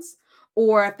Republicans,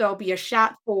 or if there'll be a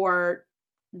shot for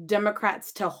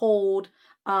Democrats to hold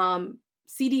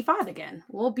CD5 again.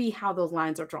 Will be how those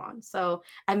lines are drawn. So,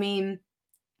 I mean,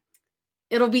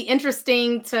 it'll be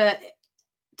interesting to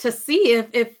see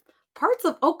if parts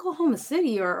of Oklahoma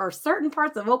City or certain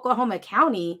parts of Oklahoma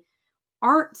County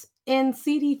aren't in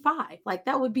CD5. Like,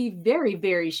 that would be very,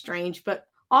 very strange, but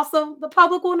also the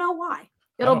public will know why.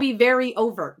 It'll be very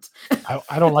overt.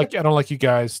 I don't like you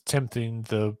guys tempting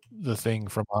the thing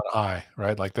from on high,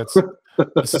 right? Like this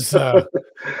is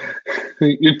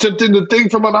you're tempting the thing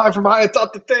from on high. From high, it's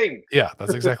not the thing. Yeah,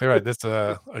 that's exactly right. That's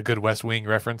a good West Wing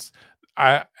reference.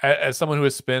 As someone who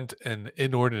has spent an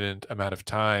inordinate amount of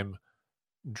time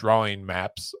drawing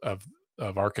maps of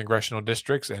our congressional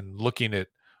districts and looking at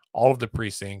all of the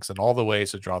precincts and all the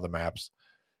ways to draw the maps,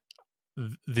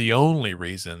 the only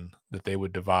reason that they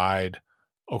would divide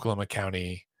Oklahoma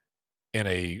County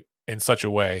in such a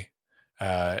way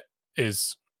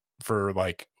is for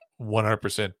like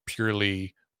 100%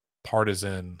 purely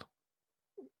partisan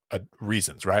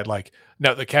reasons, right? Like,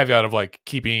 now the caveat of like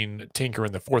keeping Tinker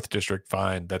in the 4th district,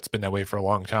 fine. That's been that way for a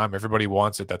long time. Everybody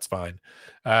wants it. That's fine.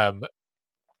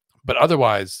 But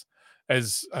otherwise,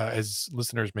 as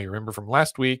listeners may remember from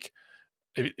last week,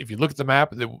 if you look at the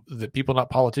map that People Not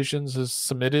Politicians has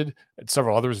submitted, and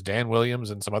several others, Dan Williams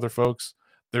and some other folks,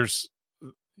 there's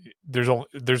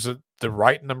the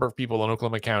right number of people in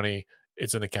Oklahoma County.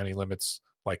 It's in the county limits.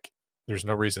 Like, there's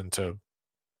no reason to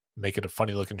make it a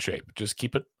funny looking shape. Just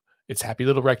keep it its happy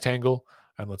little rectangle,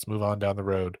 and let's move on down the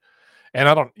road. And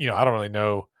I don't really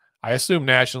know. I assume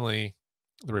nationally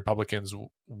the Republicans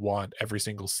want every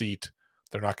single seat.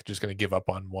 They're not just going to give up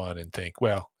on one and think,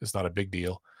 well, it's not a big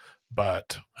deal.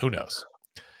 But who knows?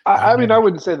 I mean, I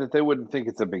wouldn't say that they wouldn't think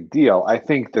it's a big deal. I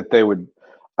think that they would.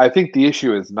 I think the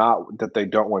issue is not that they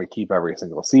don't want to keep every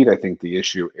single seat. I think the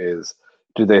issue is,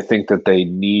 do they think that they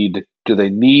need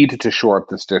to shore up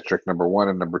this district, number one,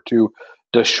 and number two,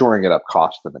 does shoring it up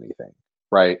cost them anything?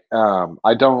 Right.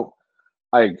 I don't.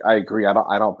 I agree. I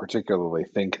don't particularly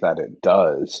think that it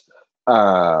does.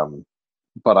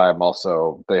 But I'm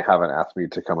also, they haven't asked me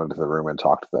to come into the room and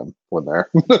talk to them when they're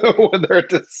when they're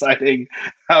deciding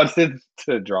how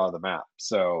to draw the map.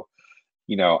 So,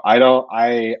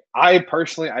 I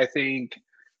personally, I think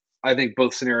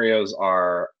both scenarios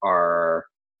are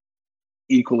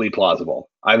equally plausible.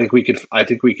 I think we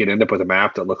could end up with a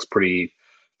map that looks pretty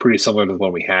similar to the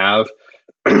one we have.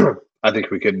 I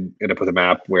think we could end up with a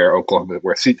map where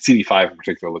CD5 in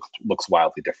particular looks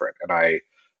wildly different. And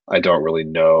I don't really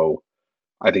know.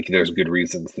 I think there's good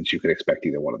reasons that you could expect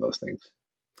either one of those things.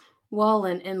 Well,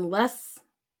 and less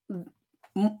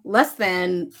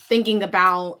than thinking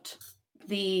about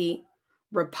the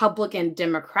Republican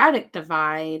Democratic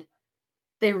divide,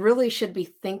 they really should be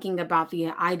thinking about the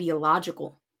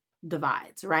ideological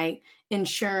divides, right?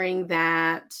 Ensuring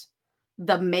that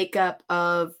the makeup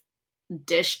of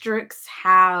districts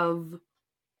have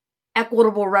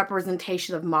equitable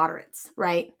representation of moderates,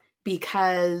 right?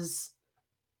 Because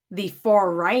the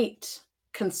far right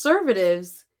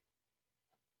conservatives,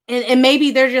 and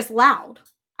maybe they're just loud,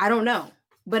 I don't know,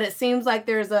 but it seems like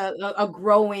there's a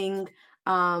growing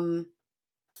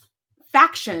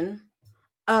faction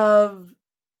of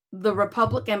the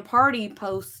Republican Party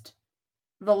post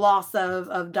the loss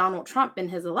of Donald Trump in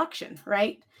his election,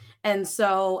 right? And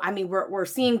so, I mean, we're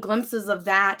seeing glimpses of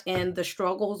that in the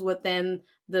struggles within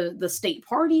the state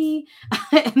party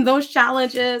and those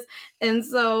challenges. And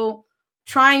so,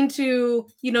 trying to,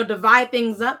 divide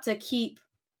things up to keep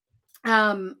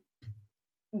one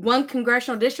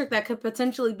congressional district that could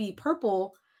potentially be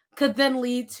purple could then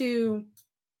lead to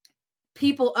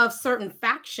people of certain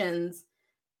factions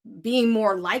being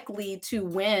more likely to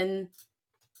win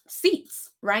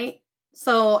seats, right?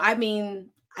 So, I mean,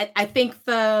 I think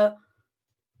the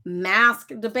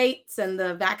mask debates and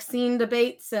the vaccine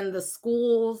debates and the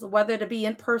schools, whether to be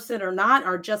in person or not,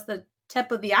 are just the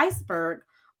tip of the iceberg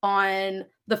on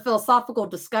the philosophical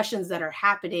discussions that are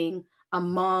happening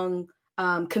among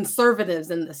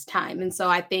conservatives in this time. And so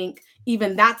I think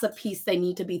even that's a piece they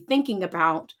need to be thinking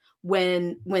about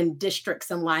when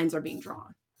districts and lines are being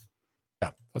drawn.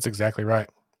 Yeah, that's exactly right.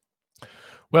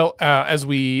 Well, as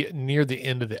we near the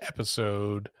end of the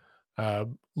episode, I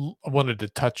wanted to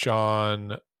touch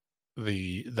on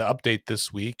the update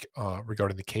this week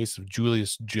regarding the case of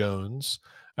Julius Jones.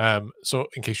 So,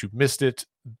 in case you missed it,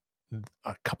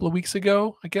 a couple of weeks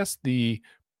ago, I guess the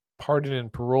Pardon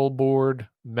and Parole Board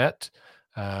met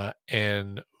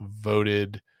and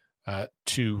voted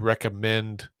to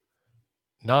recommend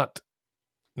not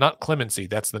clemency.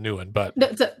 That's the new one, but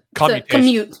To commutation.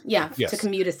 commute, yeah, Yes. to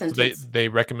commute a So sentence. they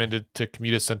recommended to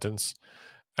commute a sentence.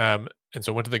 And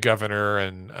so went to the governor,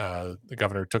 and the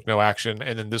governor took no action.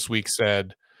 And then this week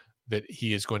said that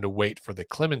he is going to wait for the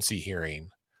clemency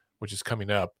hearing, which is coming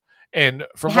up. And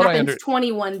from It what I happens understand,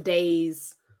 21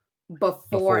 days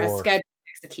before a Before. scheduled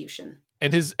execution.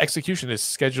 and his execution is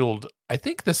scheduled, I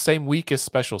think, the same week as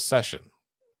special session.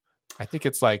 I think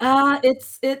it's like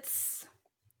It's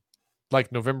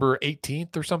November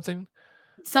 18th or something.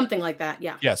 something like that,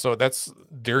 yeah. Yeah, so that's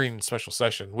during special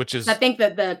session, which is I think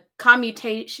that the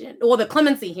commutation or the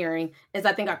clemency hearing is,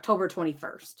 I think, October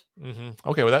 21st.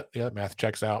 Okay. Well, that math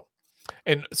checks out.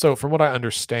 And so, from what I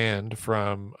understand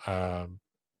from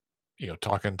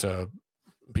talking to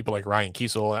people like Ryan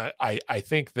Kiesel, I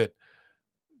think that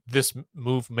this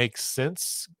move makes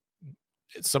sense.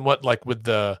 It's somewhat like with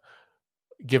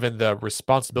given the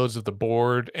responsibilities of the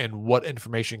board and what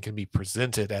information can be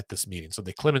presented at this meeting. So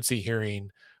the clemency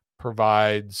hearing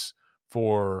provides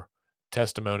for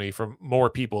testimony from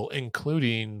more people,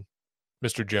 including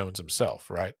Mr. Jones himself,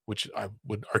 right? Which I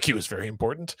would argue is very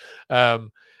important.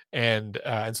 And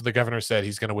so the governor said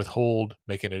he's going to withhold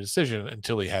making a decision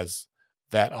until he has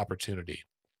that opportunity,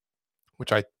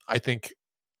 which I think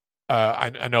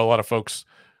I know a lot of folks,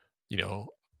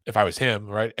 if I was him,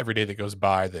 right, every day that goes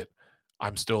by that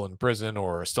I'm still in prison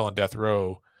or still on death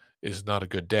row is not a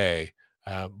good day.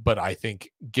 But I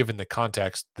think given the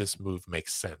context, this move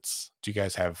makes sense. Do you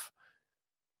guys have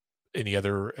any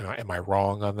other, am I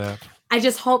wrong on that? I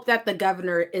just hope that the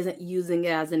governor isn't using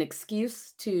it as an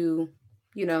excuse to,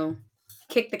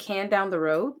 kick the can down the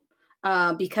road.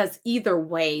 Because either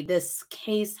way, this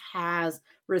case has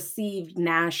received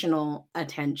national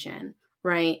attention,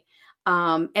 right?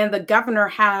 And the governor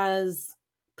has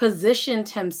positioned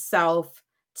himself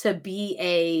to be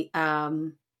a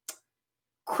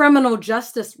criminal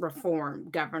justice reform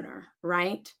governor,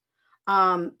 right?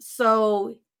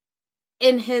 So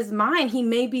in his mind, he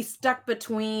may be stuck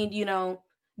between,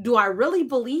 do I really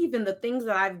believe in the things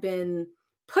that I've been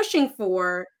pushing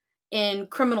for in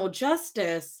criminal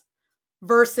justice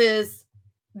versus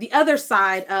the other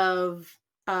side of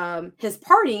his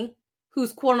party,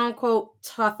 who's quote unquote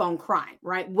tough on crime,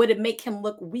 right? Would it make him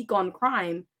look weak on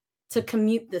crime to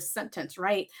commute this sentence,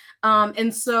 right?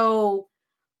 And so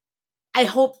I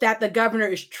hope that the governor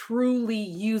is truly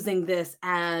using this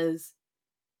as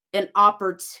an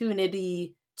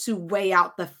opportunity to weigh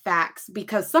out the facts,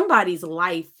 because somebody's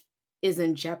life is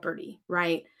in jeopardy,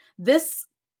 right? This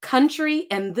country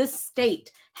and this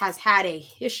state has had a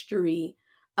history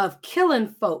of killing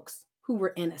folks who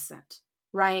were innocent,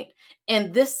 right?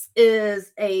 And this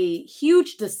is a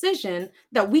huge decision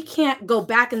that we can't go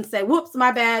back and say, whoops,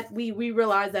 my bad. We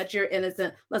realize that you're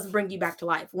innocent. Let's bring you back to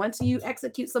life. Once you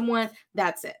execute someone,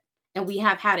 that's it. And we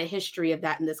have had a history of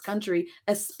that in this country,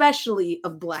 especially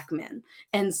of Black men.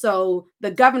 And so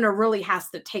the governor really has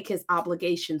to take his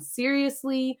obligation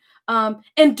seriously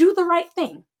and do the right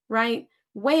thing, right?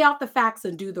 Weigh out the facts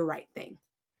and do the right thing.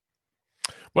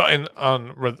 Well, and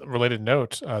on related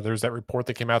note, there's that report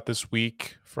that came out this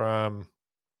week from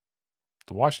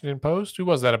the Washington Post. Who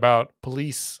was that, about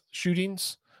police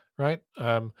shootings, right?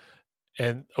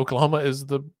 And Oklahoma is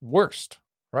the worst,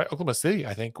 right? Oklahoma City,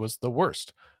 I think, was the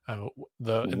worst. In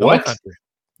the whole What? country.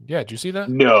 Yeah, did you see that?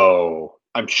 No,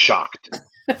 I'm shocked.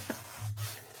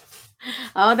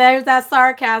 Oh, there's that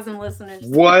sarcasm, listeners.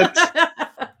 What?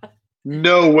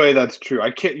 No way that's true.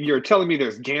 I can't. You're telling me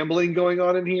there's gambling going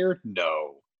on in here?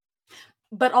 No.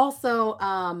 But also,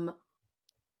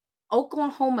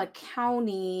 Oklahoma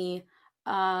County,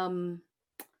 I'm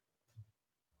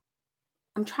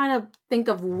trying to think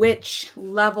of which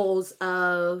levels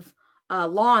of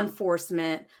law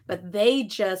enforcement, but they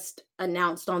just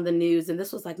announced on the news, and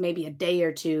this was like maybe a day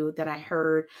or two that I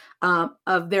heard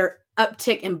of their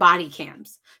uptick in body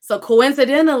cams. So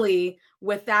coincidentally,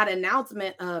 with that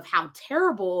announcement of how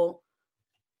terrible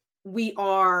we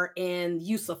are in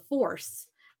use of force,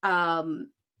 they're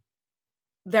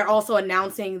also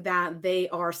announcing that they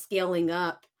are scaling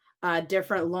up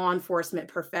different law enforcement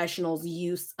professionals'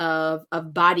 use of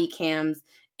body cams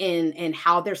and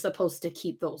how they're supposed to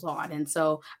keep those on. And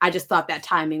so I just thought that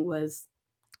timing was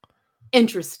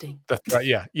Interesting. That's right.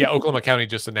 Yeah. Yeah. Oklahoma County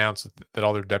just announced that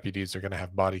all their deputies are going to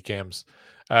have body cams.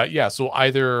 Yeah. So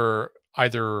either,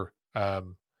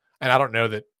 and I don't know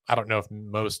if I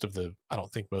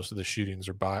don't think most of the shootings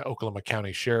are by Oklahoma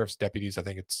County Sheriff's deputies. I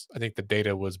think the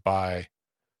data was by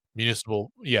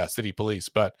municipal, yeah, city police.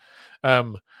 But,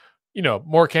 um,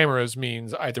 more cameras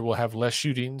means either we'll have less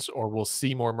shootings or we'll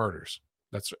see more murders.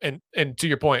 And to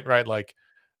your point, right? Like,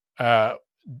 uh,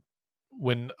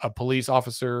 when a police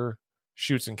officer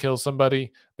shoots and kills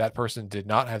somebody, that person did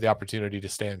not have the opportunity to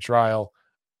stand trial.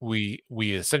 We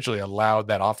essentially allowed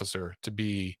that officer to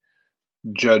be.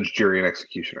 Judge, jury, and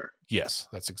executioner. Yes,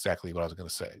 that's exactly what I was going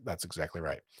to say. That's exactly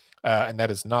right. And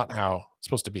that is not how it's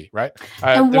supposed to be, right?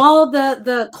 And while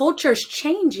the culture's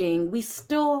changing, we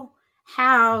still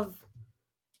have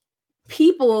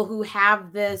people who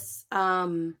have this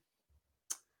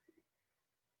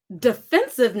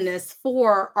defensiveness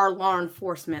for our law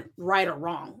enforcement, right or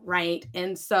wrong, right?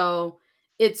 And so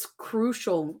it's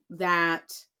crucial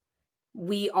that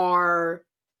we are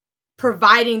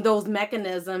providing those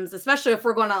mechanisms, especially if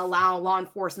we're going to allow law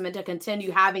enforcement to continue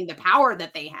having the power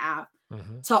that they have,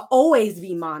 to always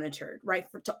be monitored, right?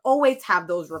 To always have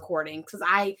those recordings.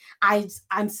 Because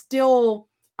I'm still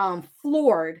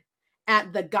floored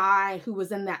at the guy who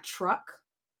was in that truck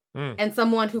and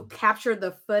someone who captured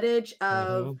the footage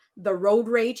of the road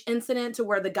rage incident, to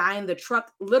where the guy in the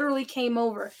truck literally came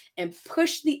over and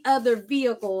pushed the other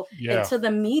vehicle into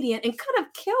the median and could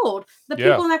have killed the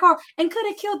people in that car, and could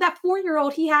have killed that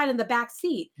 4-year-old he had in the back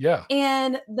seat. Yeah.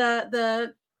 And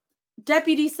the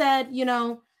deputy said,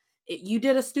 you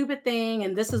did a stupid thing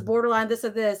and this is borderline this or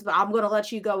this, but I'm going to let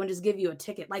you go and just give you a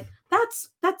ticket. Like, that's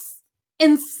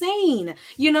insane,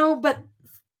 but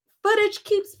footage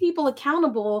keeps people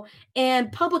accountable,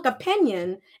 and public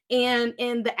opinion and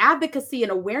the advocacy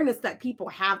and awareness that people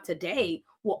have today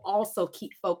will also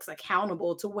keep folks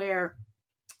accountable, to where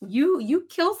you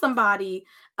kill somebody,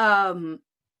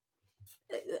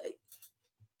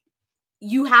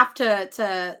 you have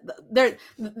to there,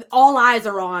 all eyes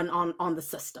are on the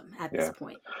system at this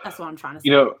point. That's what I'm trying to say.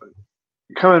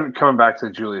 Coming back to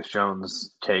the Julius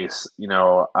Jones case,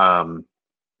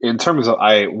 in terms of,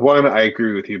 I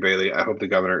agree with you, Bailey. I hope the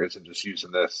governor isn't just using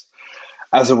this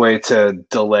as a way to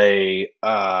delay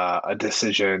a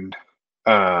decision,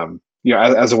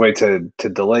 as a way to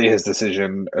delay his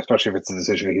decision, especially if it's a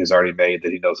decision he's already made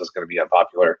that he knows is going to be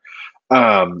unpopular.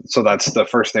 So that's the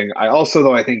first thing. I also,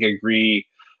 though, I think agree.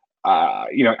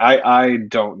 I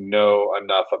don't know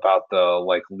enough about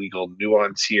the legal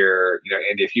nuance here.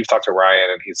 Andy, if you've talked to Ryan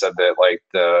and he said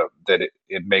that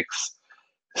it makes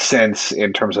sense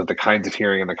in terms of the kinds of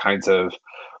hearing and the kinds of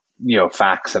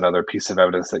facts and other pieces of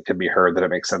evidence that can be heard, that it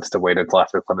makes sense to wait until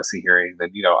after the clemency hearing,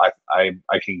 then I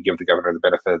can give the governor the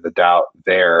benefit of the doubt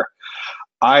there.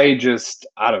 I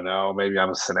don't know, maybe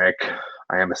I'm a cynic.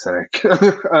 I am a cynic.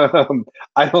 I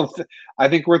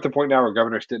think we're at the point now where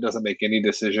Governor Stitt doesn't make any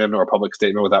decision or public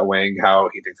statement without weighing how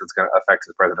he thinks it's going to affect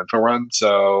his presidential run.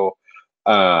 So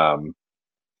I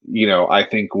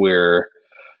think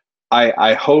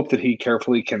I hope that he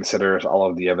carefully considers all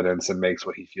of the evidence and makes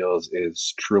what he feels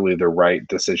is truly the right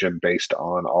decision based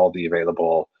on all the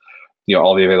available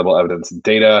evidence and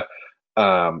data.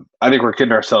 I think we're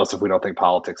kidding ourselves if we don't think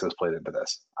politics has played into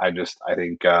this. I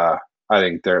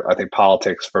think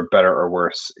politics, for better or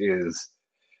worse, is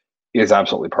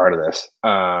absolutely part of this.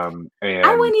 And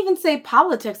I wouldn't even say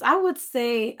politics. I would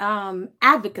say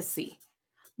advocacy,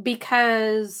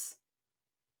 because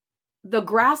the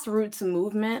grassroots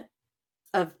movement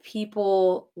of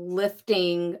people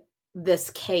lifting this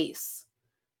case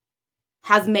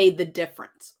has made the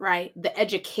difference, right? The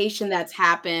education that's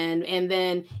happened, and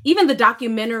then even the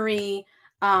documentary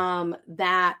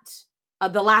that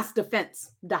the Last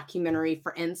Defense documentary,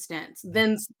 for instance,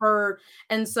 then spurred.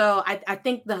 And so I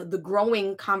think the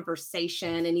growing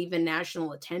conversation and even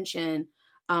national attention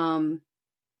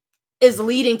is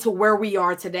leading to where we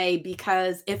are today,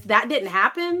 because if that didn't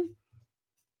happen,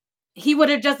 he would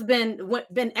have just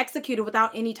been executed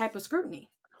without any type of scrutiny.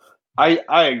 I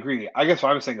agree. I guess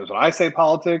what I'm saying is, when I say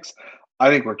politics, I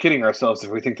think we're kidding ourselves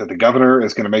if we think that the governor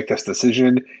is going to make this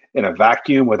decision in a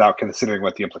vacuum without considering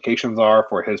what the implications are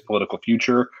for his political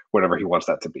future, whatever he wants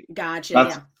that to be.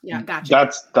 Gotcha.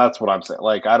 Gotcha. That's what I'm saying.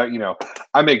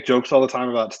 I make jokes all the time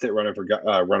about Stitt running for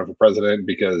president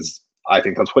because I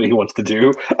think that's what he wants to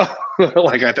do.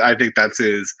 I think that's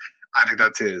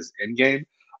his end game.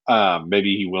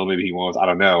 Maybe he will, maybe he won't. I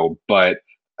don't know. But,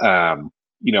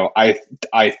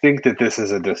 I think that this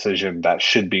is a decision that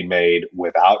should be made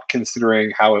without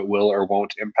considering how it will or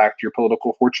won't impact your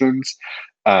political fortunes.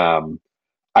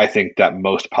 I think that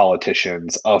most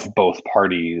politicians of both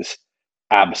parties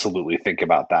absolutely think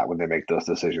about that when they make those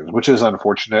decisions, which is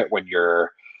unfortunate when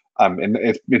you're, and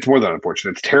it's more than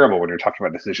unfortunate. It's terrible when you're talking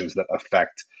about decisions that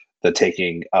affect the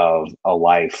taking of a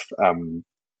life,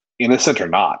 innocent or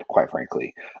not, quite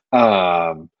frankly.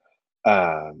 Um,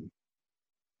 um,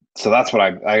 so that's what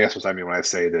I guess what I mean when I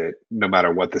say that no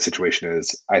matter what the situation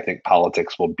is, I think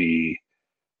politics will be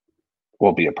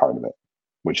a part of it,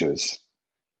 which is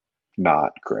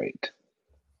not great.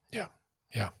 Yeah.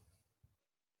 Yeah.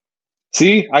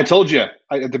 See, I told you.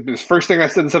 The first thing I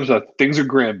said in this episode, things are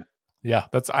grim. Yeah.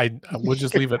 I will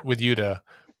just leave it with you to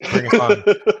bring us on.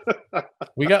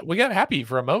 We got happy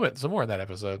for a moment somewhere in that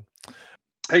episode.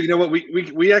 Hey, you know what?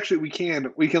 We actually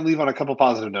can leave on a couple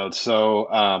positive notes. So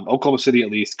Oklahoma City,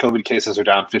 at least, COVID cases are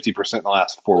down 50% in the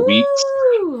last 4 weeks.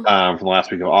 From the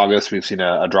last week of August, we've seen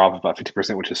a drop of about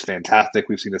 50%, which is fantastic.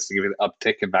 We've seen a significant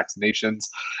uptick in vaccinations.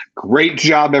 Great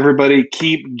job, everybody!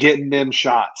 Keep getting them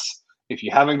shots. If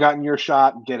you haven't gotten your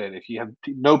shot, get it. If you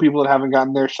know people that haven't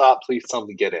gotten their shot, please tell them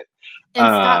to get it. And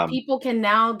Scott, people can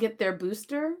now get their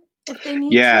booster if they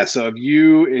need to. Yeah, so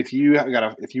if you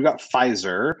got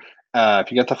Pfizer,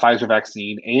 if you got the Pfizer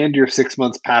vaccine and you're 6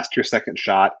 months past your second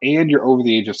shot and you're over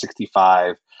the age of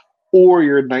 65, or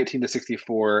you're 19 to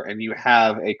 64 and you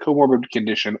have a comorbid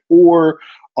condition or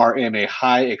are in a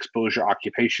high exposure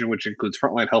occupation, which includes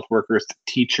frontline health workers,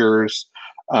 teachers,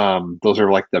 those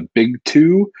are like the big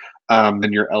two,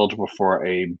 then you're eligible for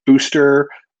a booster.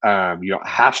 You don't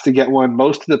have to get one.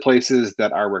 Most of the places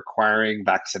that are requiring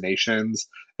vaccinations,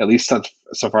 at least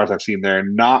so far as I've seen, they're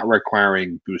not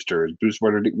requiring boosters.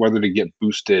 Whether to get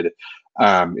boosted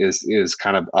is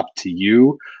kind of up to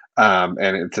you.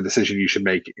 And it's a decision you should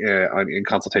make in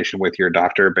consultation with your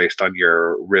doctor based on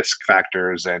your risk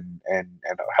factors and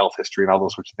health history and all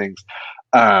those sorts of things.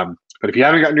 But if you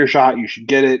haven't gotten your shot, you should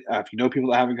get it. If you know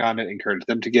people that haven't gotten it, encourage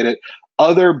them to get it.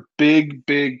 Other big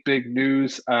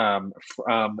news in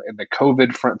the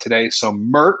COVID front today. So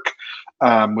Merck,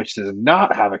 which does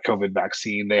not have a COVID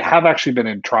vaccine, they have actually been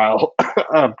in trial,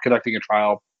 conducting a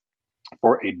trial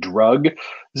for a drug.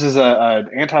 This is an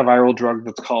antiviral drug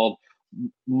that's called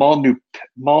molnupiravir.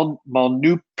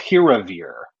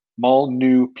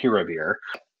 Molnupiravir.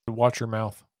 Watch your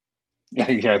mouth.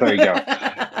 Yeah, there you go.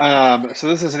 So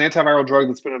this is an antiviral drug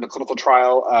that's been in a clinical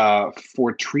trial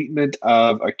for treatment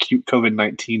of acute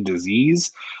COVID-19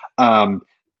 disease.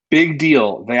 Big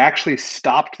deal. They actually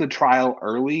stopped the trial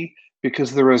early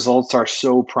because the results are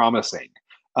so promising.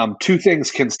 Two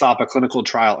things can stop a clinical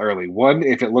trial early. One,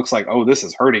 if it looks like, oh, this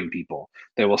is hurting people,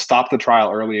 they will stop the trial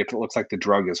early. If it looks like the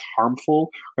drug is harmful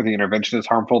or the intervention is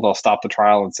harmful, they'll stop the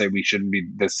trial and say we shouldn't be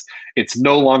this. It's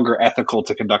no longer ethical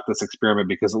to conduct this experiment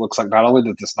because it looks like not only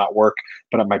does this not work,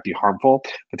 but it might be harmful.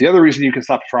 But the other reason you can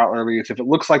stop the trial early is if it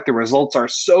looks like the results are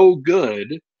so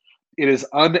good, it is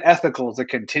unethical to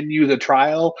continue the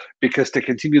trial because to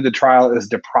continue the trial is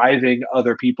depriving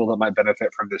other people that might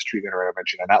benefit from this treatment or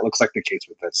intervention. And that looks like the case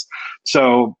with this.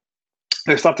 So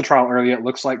they stopped the trial early. It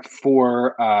looks like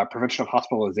for prevention of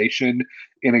hospitalization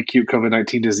in acute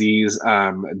COVID-19 disease,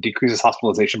 decreases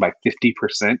hospitalization by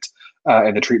 50%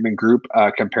 in the treatment group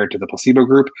compared to the placebo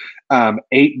group.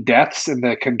 8 deaths in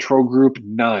the control group,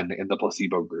 none in the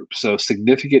placebo group. So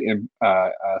significant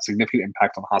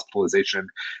impact on hospitalization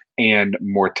and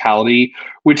mortality,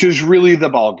 which is really the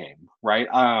ball game. Right.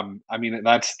 I mean,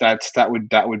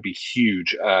 that would be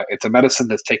huge. It's a medicine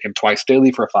that's taken twice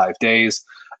daily for 5 days.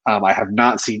 I have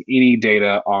not seen any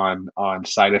data on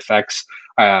side effects.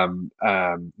 I don't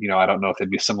know if they'd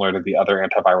be similar to the other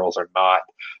antivirals or not.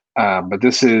 But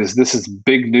this is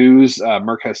big news.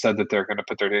 Merck has said that they're going to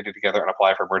put their data together and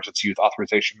apply for emergency use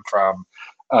authorization from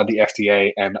the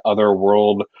FDA and other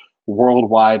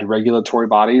worldwide regulatory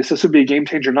bodies. This would be a game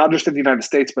changer, not just in the United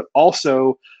States, but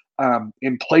also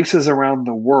in places around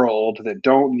the world that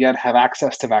don't yet have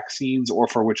access to vaccines or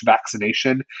for which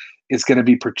vaccination is going to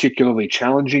be particularly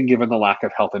challenging given the lack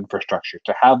of health infrastructure.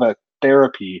 To have a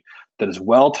therapy that is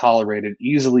well tolerated,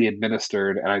 easily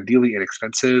administered, and ideally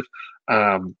inexpensive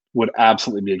would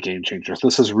absolutely be a game changer. So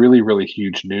this is really, really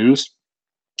huge news.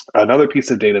 Another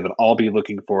piece of data that I'll be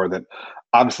looking for that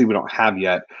obviously we don't have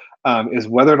yet is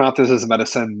whether or not this is a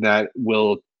medicine that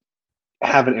will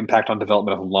have an impact on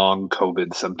development of long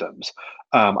COVID symptoms.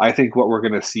 I think what we're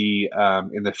going to see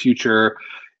in the future,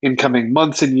 in coming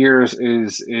months and years,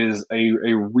 is a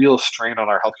real strain on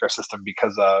our healthcare system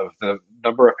because of the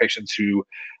number of patients who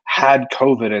had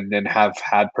COVID and then have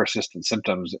had persistent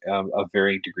symptoms of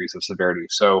varying degrees of severity.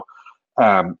 So,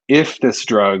 if this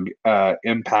drug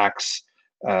impacts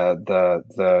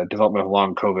the development of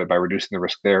long COVID by reducing the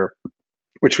risk there,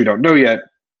 which we don't know yet,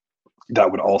 that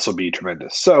would also be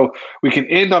tremendous. So we can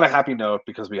end on a happy note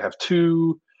because we have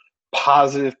two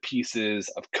positive pieces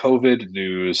of COVID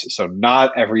news. So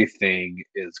not everything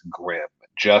is grim,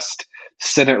 just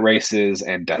Senate races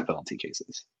and death penalty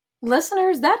cases.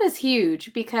 Listeners, that is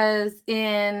huge, because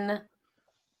in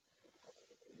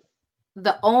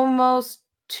the almost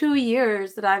 2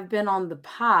 years that I've been on the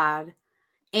pod,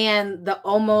 and the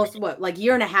almost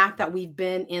year and a half that we've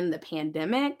been in the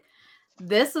pandemic,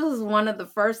 this is one of the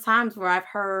first times where I've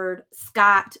heard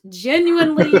Scott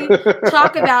genuinely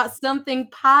talk about something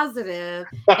positive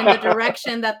in the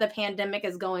direction that the pandemic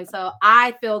is going. So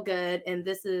I feel good, and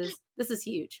this is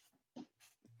huge.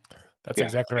 That's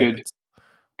exactly right.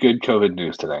 Good COVID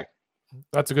news today.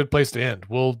 That's a good place to end.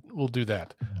 We'll do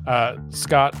that.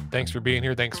 Scott, thanks for being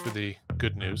here. Thanks for the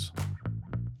good news.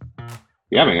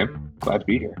 Yeah, man. Glad to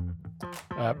be here.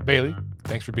 Bailey,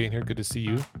 thanks for being here. Good to see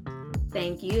you.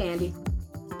 Thank you, Andy.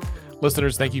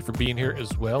 Listeners, thank you for being here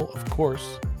as well. Of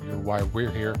course, you're why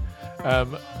we're here.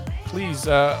 Please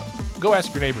go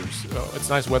ask your neighbors. It's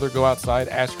nice weather. Go outside.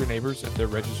 Ask your neighbors if they're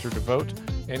registered to vote,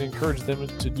 and encourage them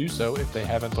to do so if they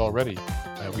haven't already.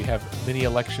 We have many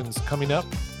elections coming up,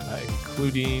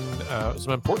 including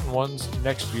some important ones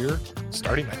next year,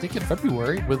 starting, I think, in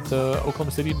February with the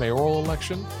Oklahoma City mayoral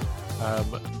election.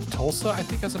 Tulsa, I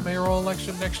think, has a mayoral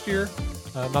election next year.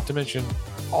 Not to mention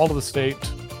all of the state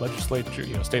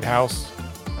legislature, state house,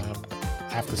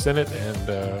 half the Senate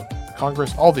and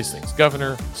Congress, all these things,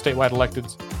 governor, statewide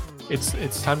electeds.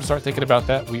 It's time to start thinking about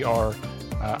that. We are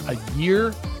a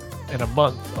year and a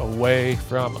month away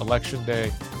from Election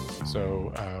Day.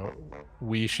 So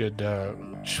we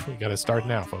got to start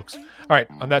now, folks. All right.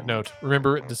 On that note,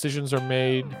 remember, decisions are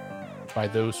made by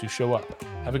those who show up.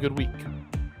 Have a good week.